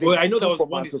 I think. Well, I know that was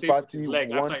one he saved with his leg.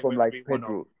 One from like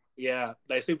Pedro. Yeah,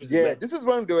 like saved his leg. This is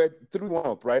when they were 3-1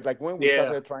 up, right? Like when we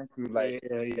started trying to like.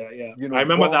 Yeah. You know, I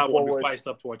remember that one before I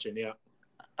stopped watching. Yeah.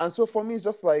 And so for me, it's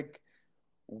just like,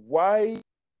 why?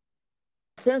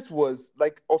 Defense was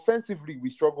like offensively we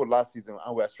struggled last season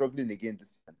and we're struggling again this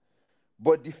season.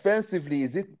 But defensively,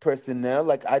 is it personnel?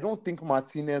 Like, I don't think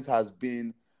Martinez has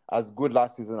been as good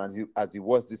last season as he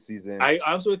was this season. I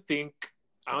also think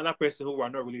another person who we're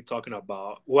not really talking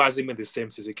about, who hasn't been the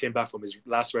same since he came back from his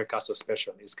last red card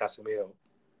suspension, is Casemiro.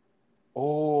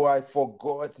 Oh, I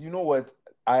forgot. You know what?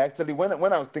 I actually, when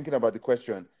I was thinking about the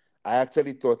question, I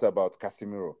actually thought about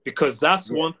Casemiro. Because that's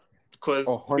one. Because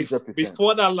 100%.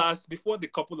 before the last 2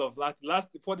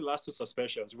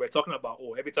 suspensions, we were talking about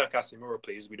every time Casemiro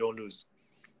plays, we don't lose.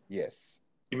 Yes.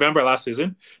 You remember last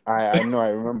season? I know. I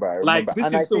remember. Like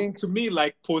this is to me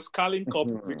like post Carling Cup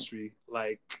victory.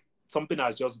 Like something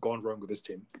has just gone wrong with this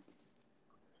team.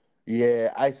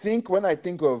 Yeah, I think when I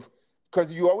think of,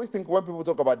 because you always think when people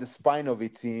talk about the spine of a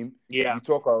team, you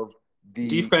talk of the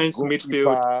defense,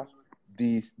 midfield,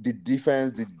 the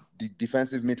defense, the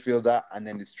defensive midfielder, and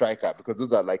then the striker, because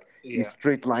those are like a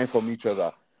straight line from each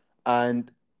other.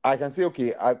 And I can say,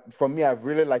 okay, for me, I've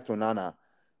really liked Onana,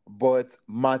 but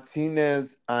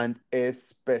Martinez and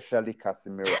especially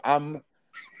Casemiro, I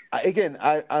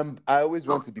always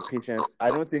want to be patient. I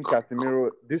don't think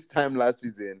Casemiro this time last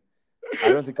season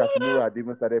I don't think Casemiro had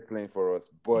even started playing for us.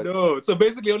 But no, so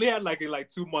basically, only had like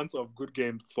 2 months of good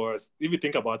games for us. If you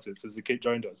think about it, since he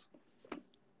joined us.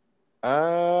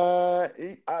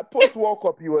 Post World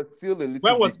Cup, he was still a little.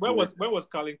 Where was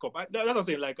Carling Cup? That's what I'm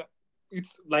saying. Like,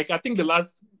 it's like I think the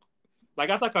last, like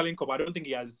after Carling Cup, I don't think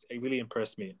he has really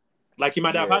impressed me. Like he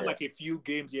might have had like a few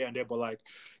games here and there, but like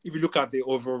if you look at the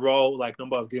overall like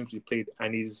number of games we played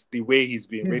and the way he's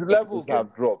been, his levels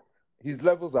have dropped. His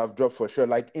levels have dropped for sure.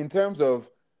 Like in terms of,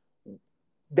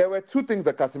 there were two things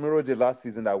that Casemiro did last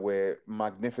season that were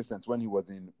magnificent when he was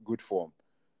in good form.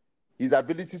 His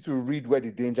ability to read where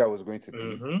the danger was going to be.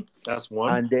 Mm-hmm. That's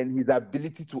one. And then his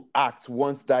ability to act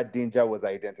once that danger was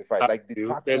identified. Like the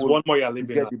tackle, there's one more you're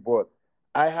leaving. Get the ball.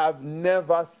 I have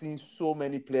never seen so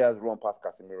many players run past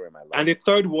Casemiro in my life. And the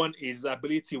third one is the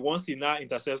ability, once he now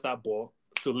intercepts that ball,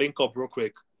 to link up real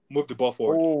quick, move the ball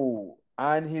forward. Oh,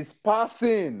 and his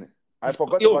passing. I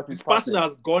forgot about his passing.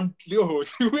 Has gone. His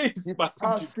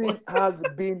passing has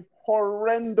been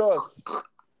horrendous.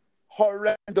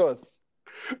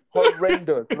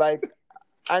 Like,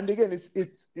 and again,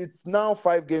 it's now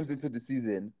 5 games into the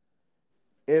season.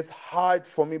 It's hard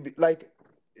for me. Like,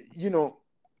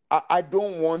 I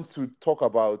don't want to talk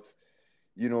about,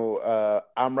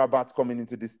 Amrabat coming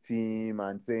into this team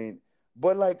and saying,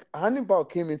 but like Hannibal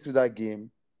came into that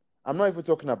game. I'm not even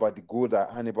talking about the goal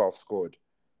that Hannibal scored.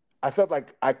 I felt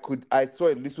like I saw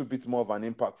a little bit more of an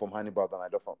impact from Hannibal than I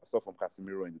saw from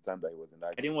Casemiro in the time that he was in that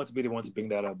game. I didn't want to be the one to bring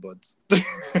that up, but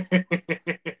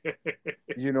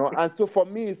and so for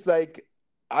me, it's like,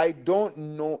 I don't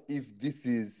know if this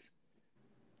is,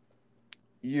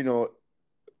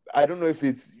 I don't know if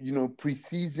it's,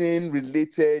 preseason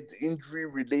related, injury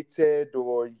related,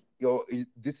 or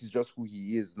this is just who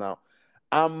he is now.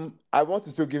 I want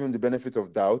to still give him the benefit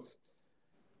of doubt,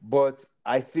 but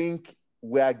I think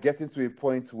we are getting to a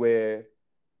point where,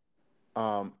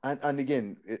 and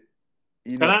again,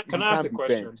 can I ask a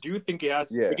question? Benched. Do you think he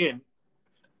has again?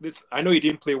 This, I know he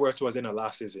didn't play where it was in the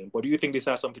last season, but do you think this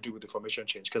has something to do with the formation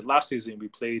change? Because last season we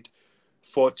played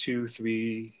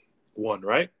 4-2-3-1,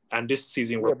 right? And this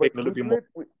season we're playing a little bit more.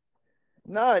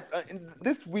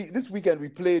 This weekend we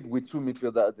played with 2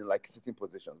 midfielders in like sitting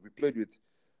positions. We played with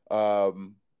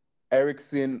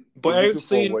Eriksen, but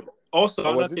Eriksen also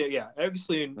another thing,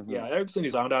 Eriksen, Eriksen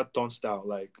is another turnstile,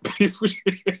 like.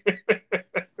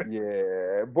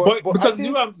 but because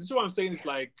what I'm saying is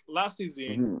like last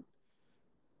season,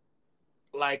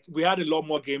 like we had a lot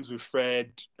more games with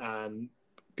Fred and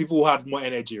people who had more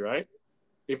energy, right?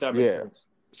 If that makes sense.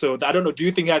 So I don't know. Do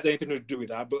you think it has anything to do with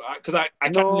that? But because I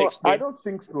can't really explain. I don't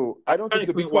think so. I don't think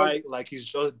so because why like he's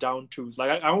just down tools.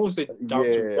 Like I won't say down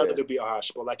tools. That's a little bit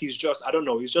harsh, but like he's just, I don't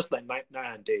know. He's just like night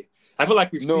and day. I feel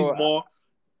like we've seen more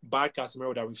bad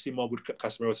Casemiro than we've seen more good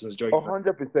Casemiro since joining.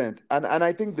 100%. And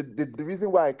I think the reason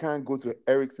why I can't go to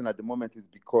Eriksen at the moment is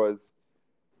because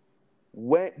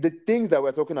when the things that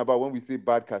we're talking about when we say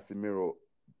bad Casemiro,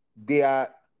 they are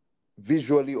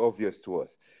visually obvious to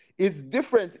us. It's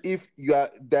different if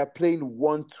they're playing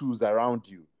 1-2s around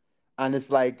you, and it's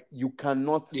like you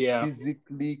cannot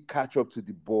physically catch up to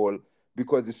the ball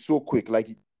because it's so quick. Like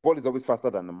the ball is always faster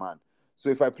than the man. So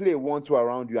if I play 1-2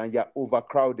 around you and you're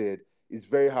overcrowded, it's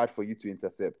very hard for you to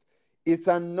intercept. It's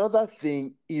another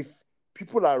thing if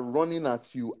people are running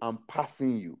at you and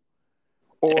passing you.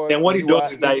 Or then what he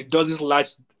does is that he does this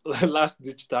last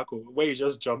ditch tackle where he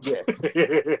just jumps. Yeah.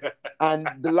 And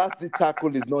the last ditch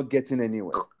tackle is not getting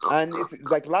anywhere. And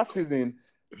it's like last season,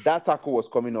 that tackle was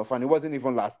coming off and it wasn't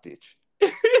even last ditch.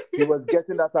 He was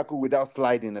getting that tackle without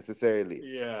sliding necessarily.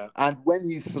 Yeah. And when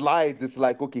he slides, it's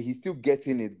like, okay, he's still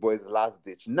getting it, but it's last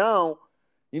ditch. Now,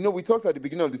 we talked at the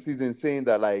beginning of the season saying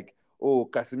that like, oh,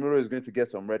 Casemiro is going to get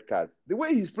some red cards. The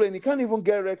way he's playing, he can't even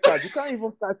get red cards. You can't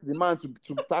even catch the man to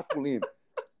tackle him.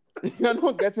 You're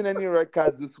not getting any red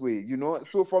cards this way,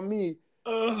 So for me,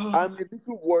 I'm a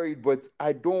little worried, but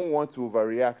I don't want to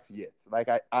overreact yet. Like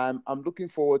I'm looking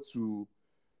forward to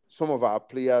some of our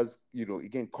players,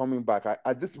 again coming back.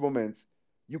 At this moment,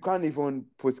 you can't even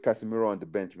put Casemiro on the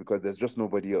bench because there's just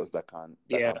nobody else that can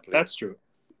play. That's true.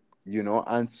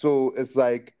 And so it's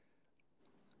like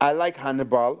I like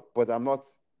Hannibal, but I'm not.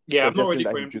 Yeah, I'm not ready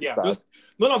for him. Yeah,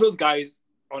 none of those guys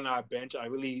on our bench are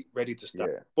really ready to start.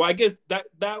 Yeah. But I guess that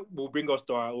will bring us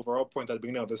to our overall point at the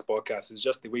beginning of this podcast. Is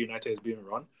just the way United is being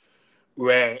run,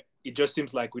 where it just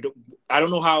seems like I don't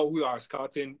know who our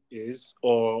scouting is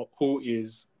or who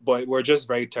is, but we're just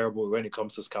very terrible when it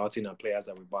comes to scouting and players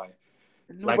that we buy.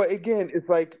 No, but again, it's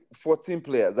like 14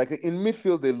 players. Like in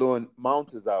midfield alone,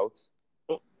 Mount is out.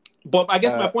 But I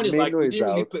guess my point is like we didn't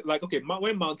really play. Like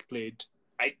when Mount played,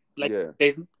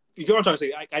 You get what I'm trying to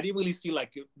say? I didn't really see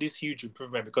like this huge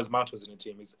improvement because Mount was in the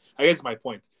team. I guess my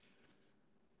point.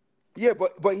 Yeah,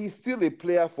 but he's still a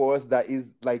player for us that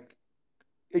is like,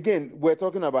 again, we're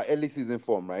talking about early season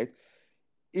form, right?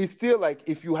 It's still like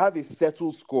if you have a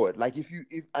settled squad, like if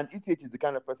and ETH is the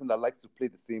kind of person that likes to play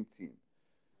the same team.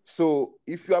 So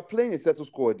if you are playing a settled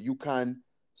squad, you can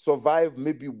survive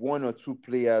maybe one or two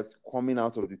players coming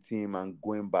out of the team and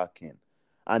going back in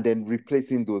and then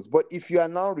replacing those. But if you are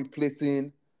now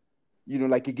replacing,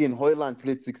 like again, Højlund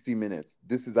played 60 minutes.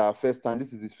 This is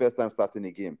his first time starting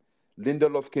a game.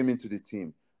 Lindelof came into the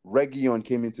team. Reguilon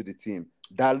came into the team.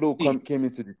 Dalot came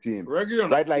into the team. Reguilon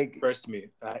right? Like, impressed me.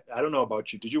 I don't know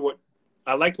about you.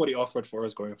 I liked what he offered for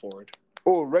us going forward.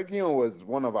 Oh, Reguilon was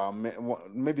one of our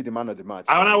maybe the man of the match.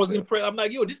 And I was impressed. I'm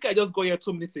like, yo, this guy just got here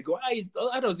 2 minutes ago.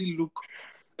 How does he look?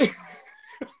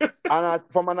 And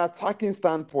from an attacking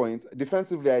standpoint,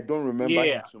 defensively, I don't remember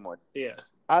him too much. Yeah.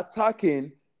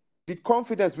 Attacking, the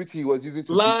confidence which he was using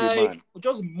to beat a man.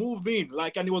 Just moving,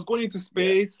 and he was going into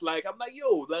space. Yeah. I'm like,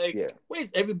 yo, where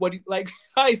is everybody?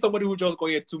 How is somebody who just got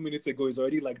here 2 minutes ago is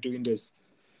already doing this?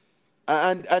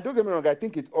 And don't get me wrong, I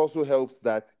think it also helps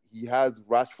that he has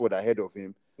Rashford ahead of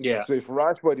him. Yeah. So if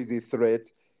Rashford is a threat,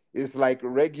 it's like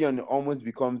Reguilon almost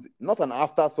becomes not an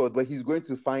afterthought, but he's going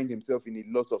to find himself in a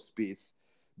lot of space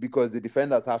because the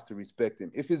defenders have to respect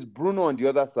him. If it's Bruno on the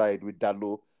other side with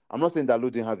Dalot, I'm not saying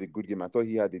Dalot didn't have a good game. I thought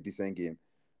he had a decent game.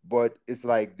 But it's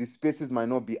like the spaces might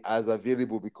not be as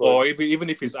available because... Or even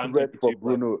if it's threat for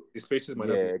Bruno, the spaces might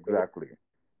not be... Yeah, exactly.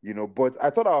 But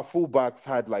I thought our fullbacks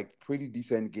had pretty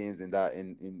decent games in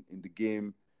the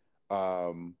game,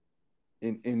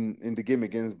 in the game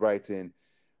against Brighton.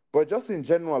 But just in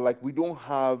general, we don't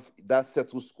have that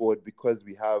settled squad because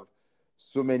we have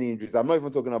so many injuries. I'm not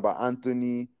even talking about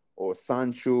Anthony or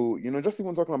Sancho. Just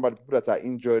even talking about the people that are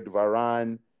injured,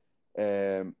 Varane,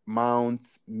 Mount,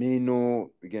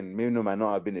 Meno. Again, Meno might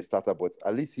not have been a starter, but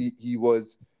at least he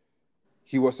was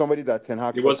somebody that Ten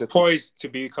Hag... He was poised to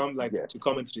become to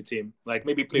come into the team.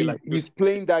 Maybe play he's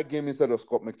playing that game instead of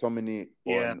Scott McTominay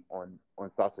on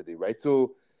Saturday, right?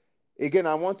 So again,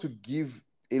 I want to give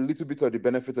a little bit of the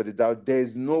benefit of the doubt.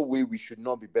 There's no way we should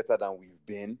not be better than we've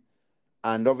been.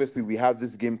 And obviously we have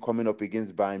this game coming up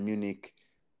against Bayern Munich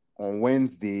on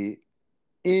Wednesday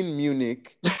in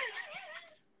Munich.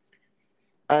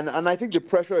 And I think the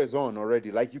pressure is on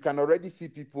already. You can already see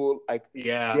people,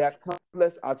 there are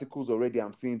countless articles already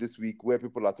I'm seeing this week where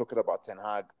people are talking about Ten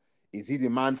Hag. Is he the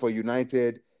man for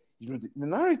United? The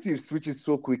narrative switches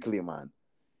so quickly, man.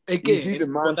 Again, is he the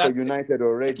man for United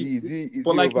already? Is he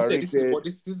overrated?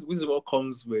 This is what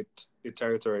comes with the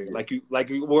territory.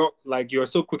 You're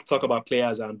so quick to talk about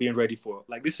players and being ready for.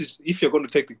 This is, if you're going to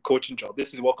take the coaching job,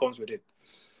 this is what comes with it.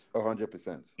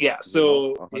 100%. Yeah.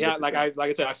 So 100%. Like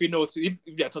I said, I feel if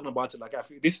you're talking about it, I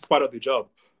feel this is part of the job.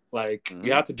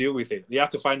 You have to deal with it. You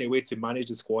have to find a way to manage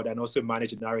the squad and also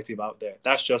manage the narrative out there.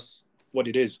 That's just what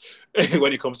it is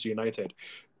when it comes to United.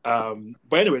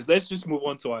 But anyways, let's just move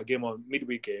on to our game on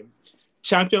midweek game.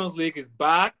 Champions League is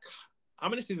back. How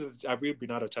many seasons have we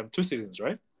been out of Champions? 2 seasons,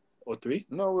 right? Or 3?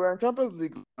 No, we were in Champions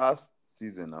League last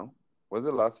season now. Was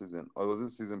it last season or was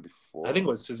it season before? I think it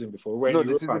was season before.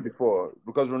 The season before.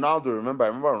 Because Ronaldo, I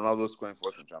remember Ronaldo scoring for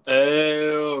us in Champions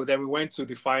League. Oh, then we went to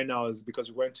the finals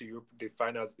because we went to Europe, the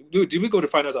finals. Dude, did we go to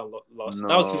finals and lost? No,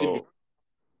 that was season before.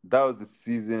 That was the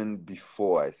season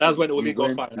before, I think. That's when Ole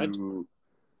got fired.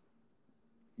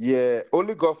 Yeah,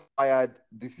 Ole got fired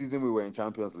the season we were in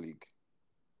Champions League.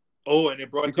 Oh, and they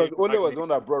brought because Ole was the one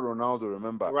that brought Ronaldo,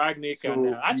 remember? Ragnick. So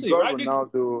and actually, Ragnick,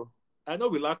 Ronaldo. I know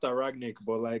we laughed at Ragnick,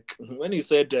 but when he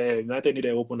said United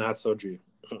needed open heart surgery,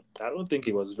 I don't think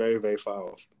he was very, very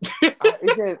far off.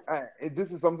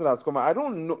 This is something that's come out. I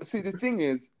don't know. See, the thing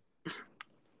is,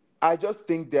 I just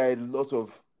think there are a lot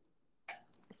of...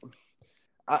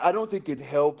 I don't think it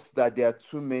helps that there are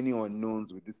too many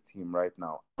unknowns with this team right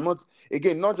now. I'm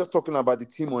not just talking about the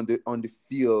team on the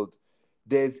field.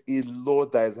 There's a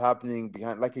lot that is happening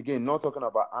behind. Not talking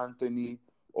about Anthony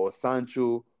or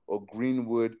Sancho or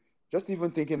Greenwood. Just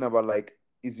even thinking about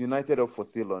is United up for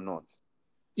sale or not?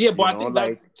 Yeah, but I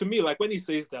think to me, when he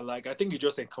says that, I think it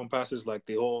just encompasses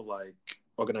the whole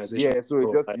organization. Yeah, so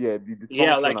it just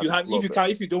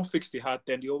if you don't fix the heart,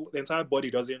 then the entire body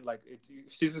doesn't it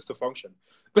ceases to function.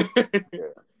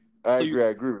 I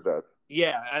agree with that.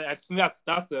 Yeah, I think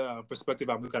that's the perspective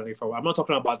I'm looking at it from. I'm not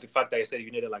talking about the fact that he said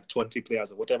you needed 20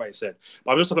 players or whatever he said,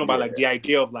 but I'm just talking about the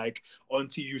idea of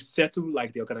until you settle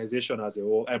the organization as a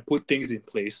whole and put things in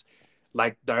place,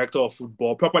 director of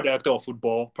football,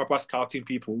 proper scouting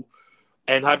people,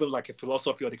 and having a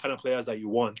philosophy or the kind of players that you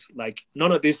want.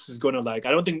 None of this is gonna I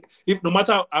don't think no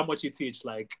matter how much you teach,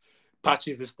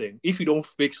 patches this thing, if you don't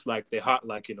fix like the heart,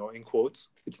 like, you know, in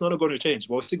quotes, it's not going to change.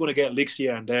 We're still going to get leaks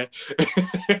here and there.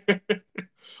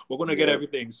 We're going to get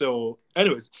everything. So,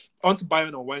 anyways, on to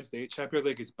Bayern on Wednesday. Champions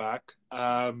League is back.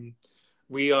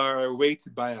 We are away to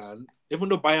Bayern, even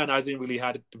though Bayern hasn't really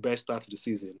had the best start to the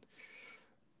season.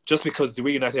 Just because the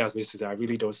way United has been season, I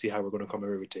really don't see how we're going to come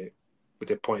away with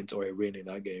a point or a win in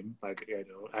that game. Like, you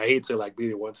know, I hate to like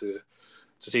really want to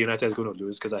say United is going to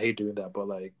lose because I hate doing that. But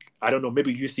like, I don't know.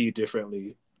 Maybe you see it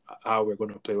differently how we're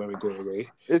going to play when we go away.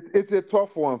 It's a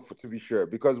tough one to be sure,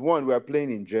 because one, we're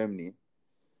playing in Germany,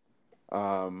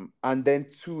 and then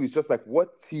two, it's just like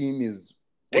what team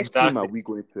are we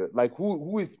going to like?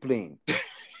 Who is playing?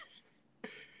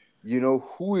 You know,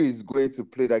 who is going to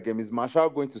play that game? Is Martial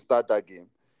going to start that game?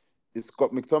 Is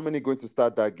Scott McTominay going to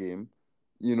start that game?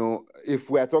 You know, if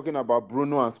we are talking about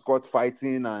Bruno and Scott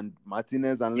fighting and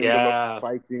Martinez and Lindelof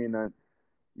fighting, and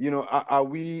you know, are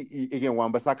we again?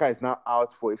 Wan-Bissaka is now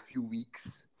out for a few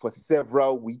weeks, for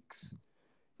several weeks.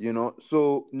 You know,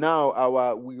 so now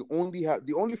the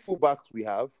only fullbacks we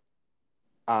have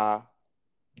are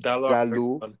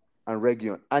Dalot and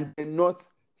Region, and they're not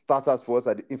starters for us.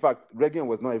 In fact, Region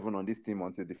was not even on this team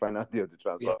until the final day of the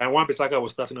transfer. Yeah, and Wan-Bissaka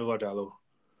was starting over Dalot.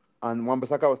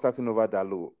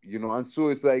 You know, and so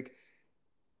it's like,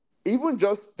 even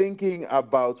just thinking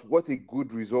about what a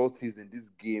good result is in this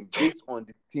game based on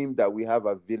the team that we have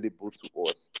available to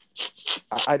us,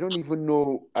 I don't even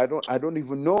know. I don't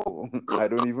even know.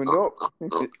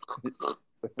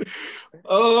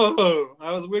 Oh,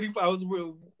 I was waiting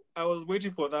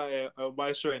for that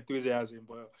Maestro enthusiasm,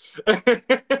 but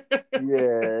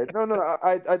yeah, no.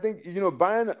 I think, you know,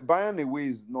 Bayern away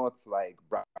is not like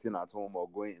Brighton at home or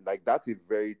going like, that's a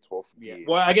very tough game.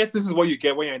 Well, I guess this is what you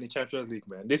get when you're in the Champions League,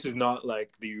 man. This is not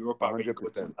like the Europa where you go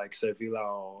to like Sevilla,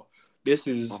 or this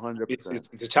is 100%. It's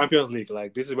the Champions League.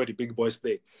 Like, this is where the big boys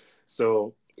play.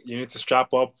 So you need to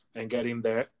strap up and get in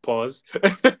there. Pause.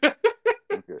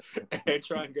 And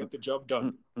try and get the job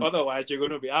done. Otherwise, you're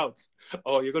going to be out,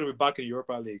 or you're going to be back in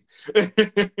Europa League.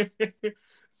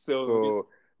 So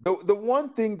the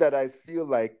one thing that I feel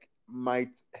like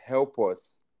might help us,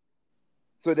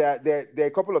 so there are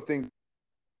a couple of things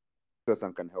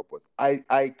that can help us.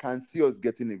 I can see us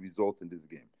getting a result in this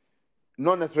game.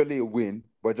 Not necessarily a win,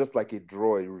 but just like a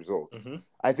draw, a result. Mm-hmm.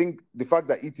 I think the fact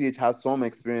that ETH has some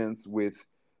experience with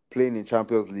playing in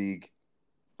Champions League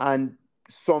and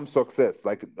some success,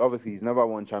 like obviously he's never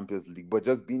won Champions League, but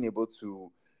just being able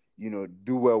to, you know,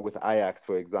 do well with Ajax,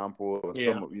 for example, or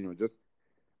some, you know, just,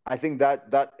 I think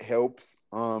that helps.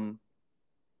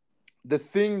 The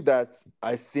thing that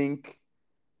I think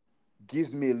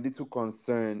gives me a little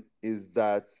concern is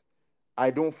that I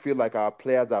don't feel like our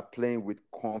players are playing with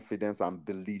confidence and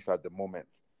belief at the moment.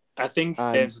 I think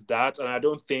there's that, and I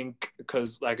don't think,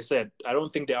 because like I said, I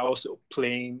don't think they're also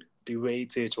playing the way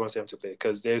ETH wants them to play,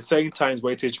 because there's certain times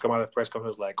where ETH come out of the press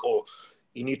conference like, oh,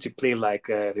 you need to play like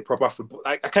the proper football.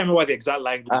 I can't remember what the exact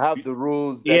language. I have the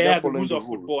rules. Yeah, the rules of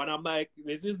football, and I'm like,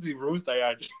 is this the rules that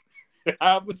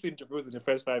I haven't seen the rules in the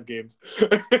first 5 games.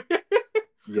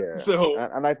 Yeah. So,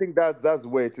 and I think that's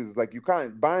where it is. Like, you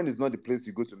can't. Bayern is not the place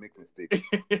you go to make mistakes.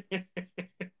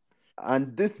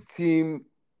 And this team,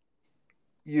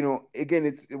 you know,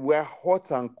 again, we're hot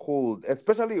and cold,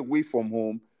 especially away from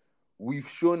home. We've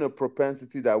shown a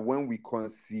propensity that when we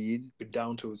concede,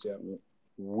 down tools,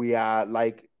 we are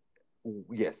like,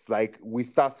 yes, like we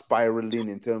start spiraling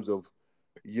in terms of,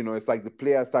 you know, it's like the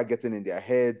players start getting in their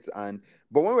heads.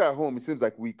 But when we're at home, it seems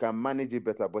like we can manage it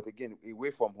better. But again, away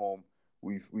from home,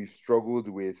 we've struggled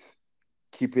with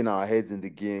keeping our heads in the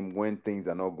game when things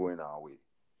are not going our way.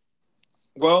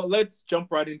 Well, let's jump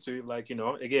right into it. Like, you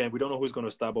know, again, we don't know who's going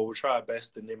to start, but we'll try our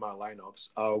best to name our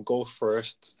lineups. I'll go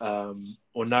first.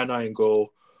 Onana in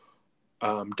goal.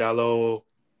 Dalot,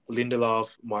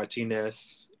 Lindelof,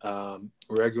 Martinez,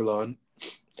 Reguilon,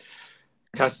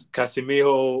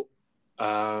 Casemiro,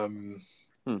 I'll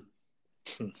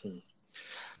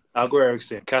go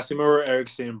Eriksen. Casemiro,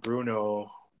 Eriksen, Bruno,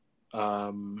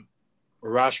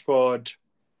 Rashford,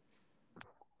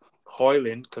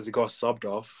 Højlund, because he got subbed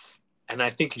off. And I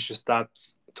think he should start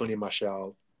Tony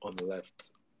Martial on the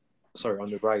left. Sorry, on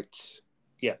the right.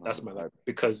 Yeah, that's my line.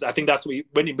 Because I think that's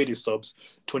when he made his subs,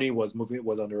 Tony was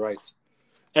on the right.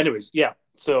 Anyways, yeah.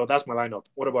 So that's my lineup.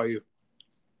 What about you?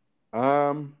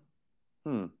 I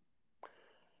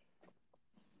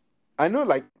know,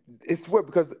 like, it's weird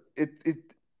because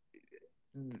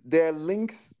there are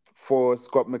links for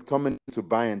Scott McTominay to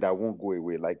Bayern that won't go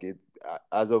away. Like, it's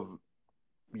as of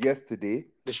yesterday.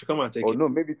 They should come and take it. Or no,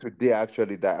 maybe today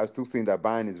actually. That I'm still saying that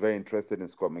Bayern is very interested in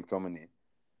Scott McTominay.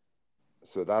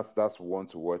 So that's one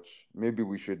to watch. Maybe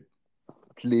we should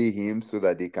play him so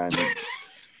that they can.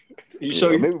 You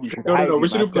sure? Maybe we should No. We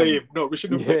shouldn't play him. No, we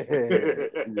shouldn't play him.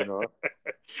 That's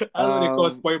what they call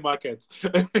spoil markets.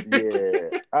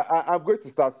 I'm going to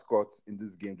start Scott in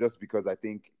this game just because I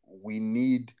think we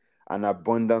need an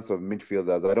abundance of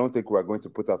midfielders. I don't think we're going to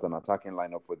put out an attacking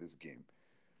lineup for this game.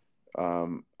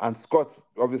 And Scott,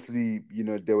 obviously,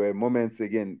 there were moments,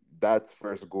 again, that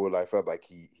first goal, I felt like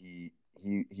he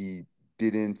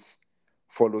didn't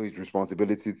follow his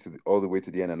responsibility all the way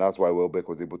to the end, and that's why Welbeck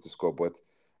was able to score. But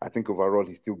I think overall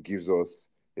he still gives us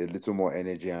a little more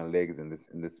energy and legs in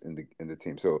the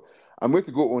team. So I'm going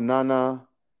to go Onana,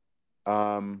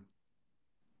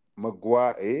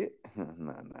 Maguire.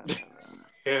 No.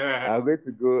 Yeah. I'm going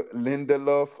to go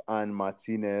Lindelof and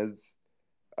Martinez,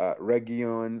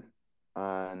 Region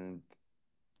and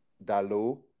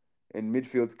Dalot. In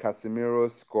midfield,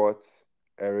 Casemiro, Scott,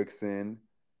 Eriksen,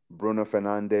 Bruno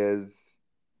Fernandes.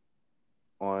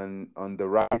 On the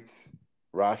right,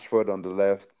 Rashford on the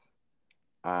left,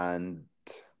 and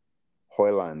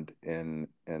Højlund in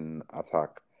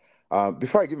attack.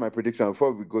 Before I give my prediction,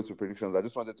 before we go to predictions, I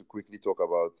just wanted to quickly talk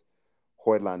about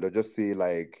Højlund, or just say,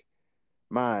 like,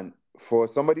 man, for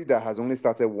somebody that has only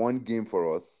started one game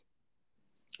for us,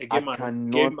 game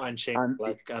and change,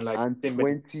 and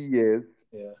 20 years,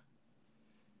 yeah,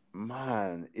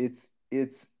 man, it's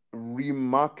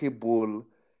remarkable.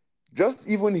 Just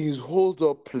even his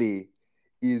hold-up play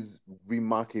is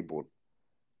remarkable.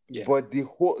 Yeah. But the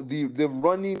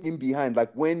running in behind,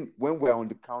 like when we're on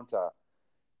the counter,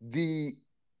 the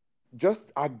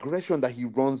just aggression that he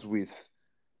runs with,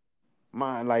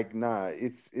 man, like, nah,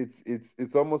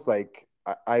 it's almost like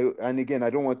and again, I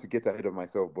don't want to get ahead of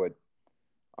myself, but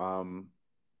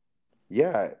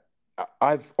yeah,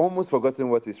 I've almost forgotten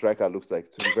what a striker looks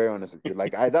like, to be very honest with you.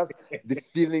 Like, that's the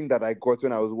feeling that I got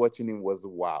when I was watching him was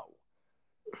wow,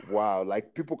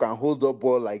 like, people can hold up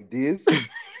ball like this.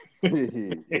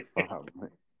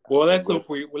 Well, let's hope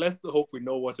we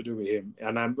know what to do with him.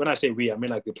 And when I say we, I mean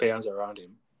like the players around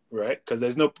him, right? Because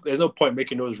there's no point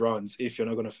making those runs if you're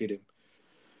not going to feed him.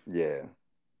 Yeah.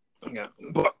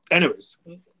 But anyways,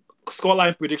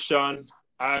 scoreline prediction,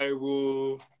 I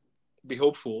will be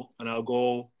hopeful and I'll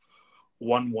go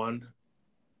 1-1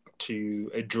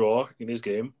 to a draw in this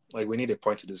game. Like, we need a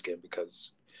point in this game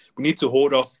because we need to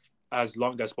hold off as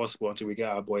long as possible until we get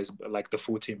our boys, like, the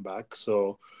full team back.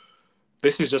 So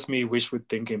this is just me wishful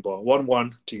thinking, but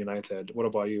 1-1 to United. What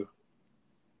about you?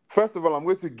 First of all, I'm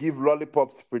going to give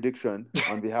Lollipop's prediction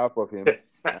on behalf of him.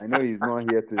 I know he's not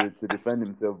here to defend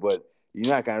himself, but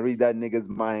I can read that nigga's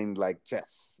mind like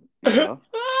chess.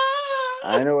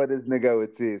 I know what this nigga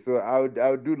would say. So I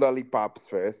would do Lollipop's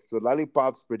first. So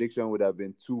Lollipop's prediction would have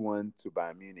been 2-1 to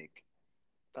Bayern Munich.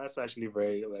 That's actually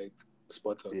very, like,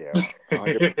 spot on. Yeah,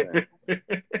 100%.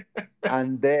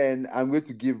 And then I'm going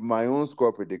to give my own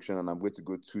score prediction, and I'm going to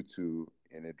go 2-2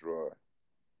 in a draw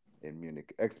in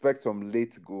Munich. Expect some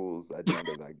late goals at the end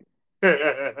of that game.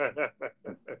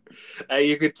 Hey,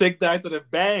 you could take that to the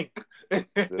bank. To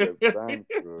the bank,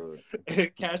 bro.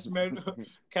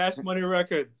 Cash money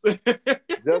records.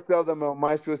 Just tell them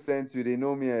Maestro sent you. They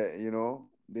know me,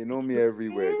 They know me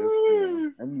everywhere. Just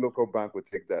any local bank would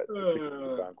take that. Just take it to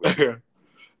the bank with you.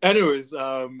 Anyways,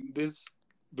 this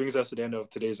brings us to the end of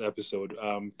today's episode.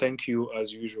 Thank you,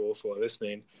 as usual, for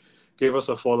listening. Give us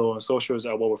a follow on socials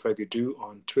at What We Fake Do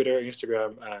on Twitter,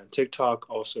 Instagram, and TikTok.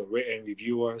 Also, rate and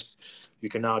review us. You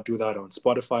can now do that on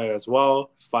Spotify as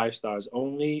well. 5 stars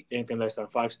only. Anything less than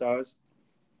 5 stars,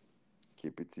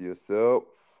 keep it to yourself.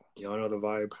 Y'all know the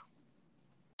vibe.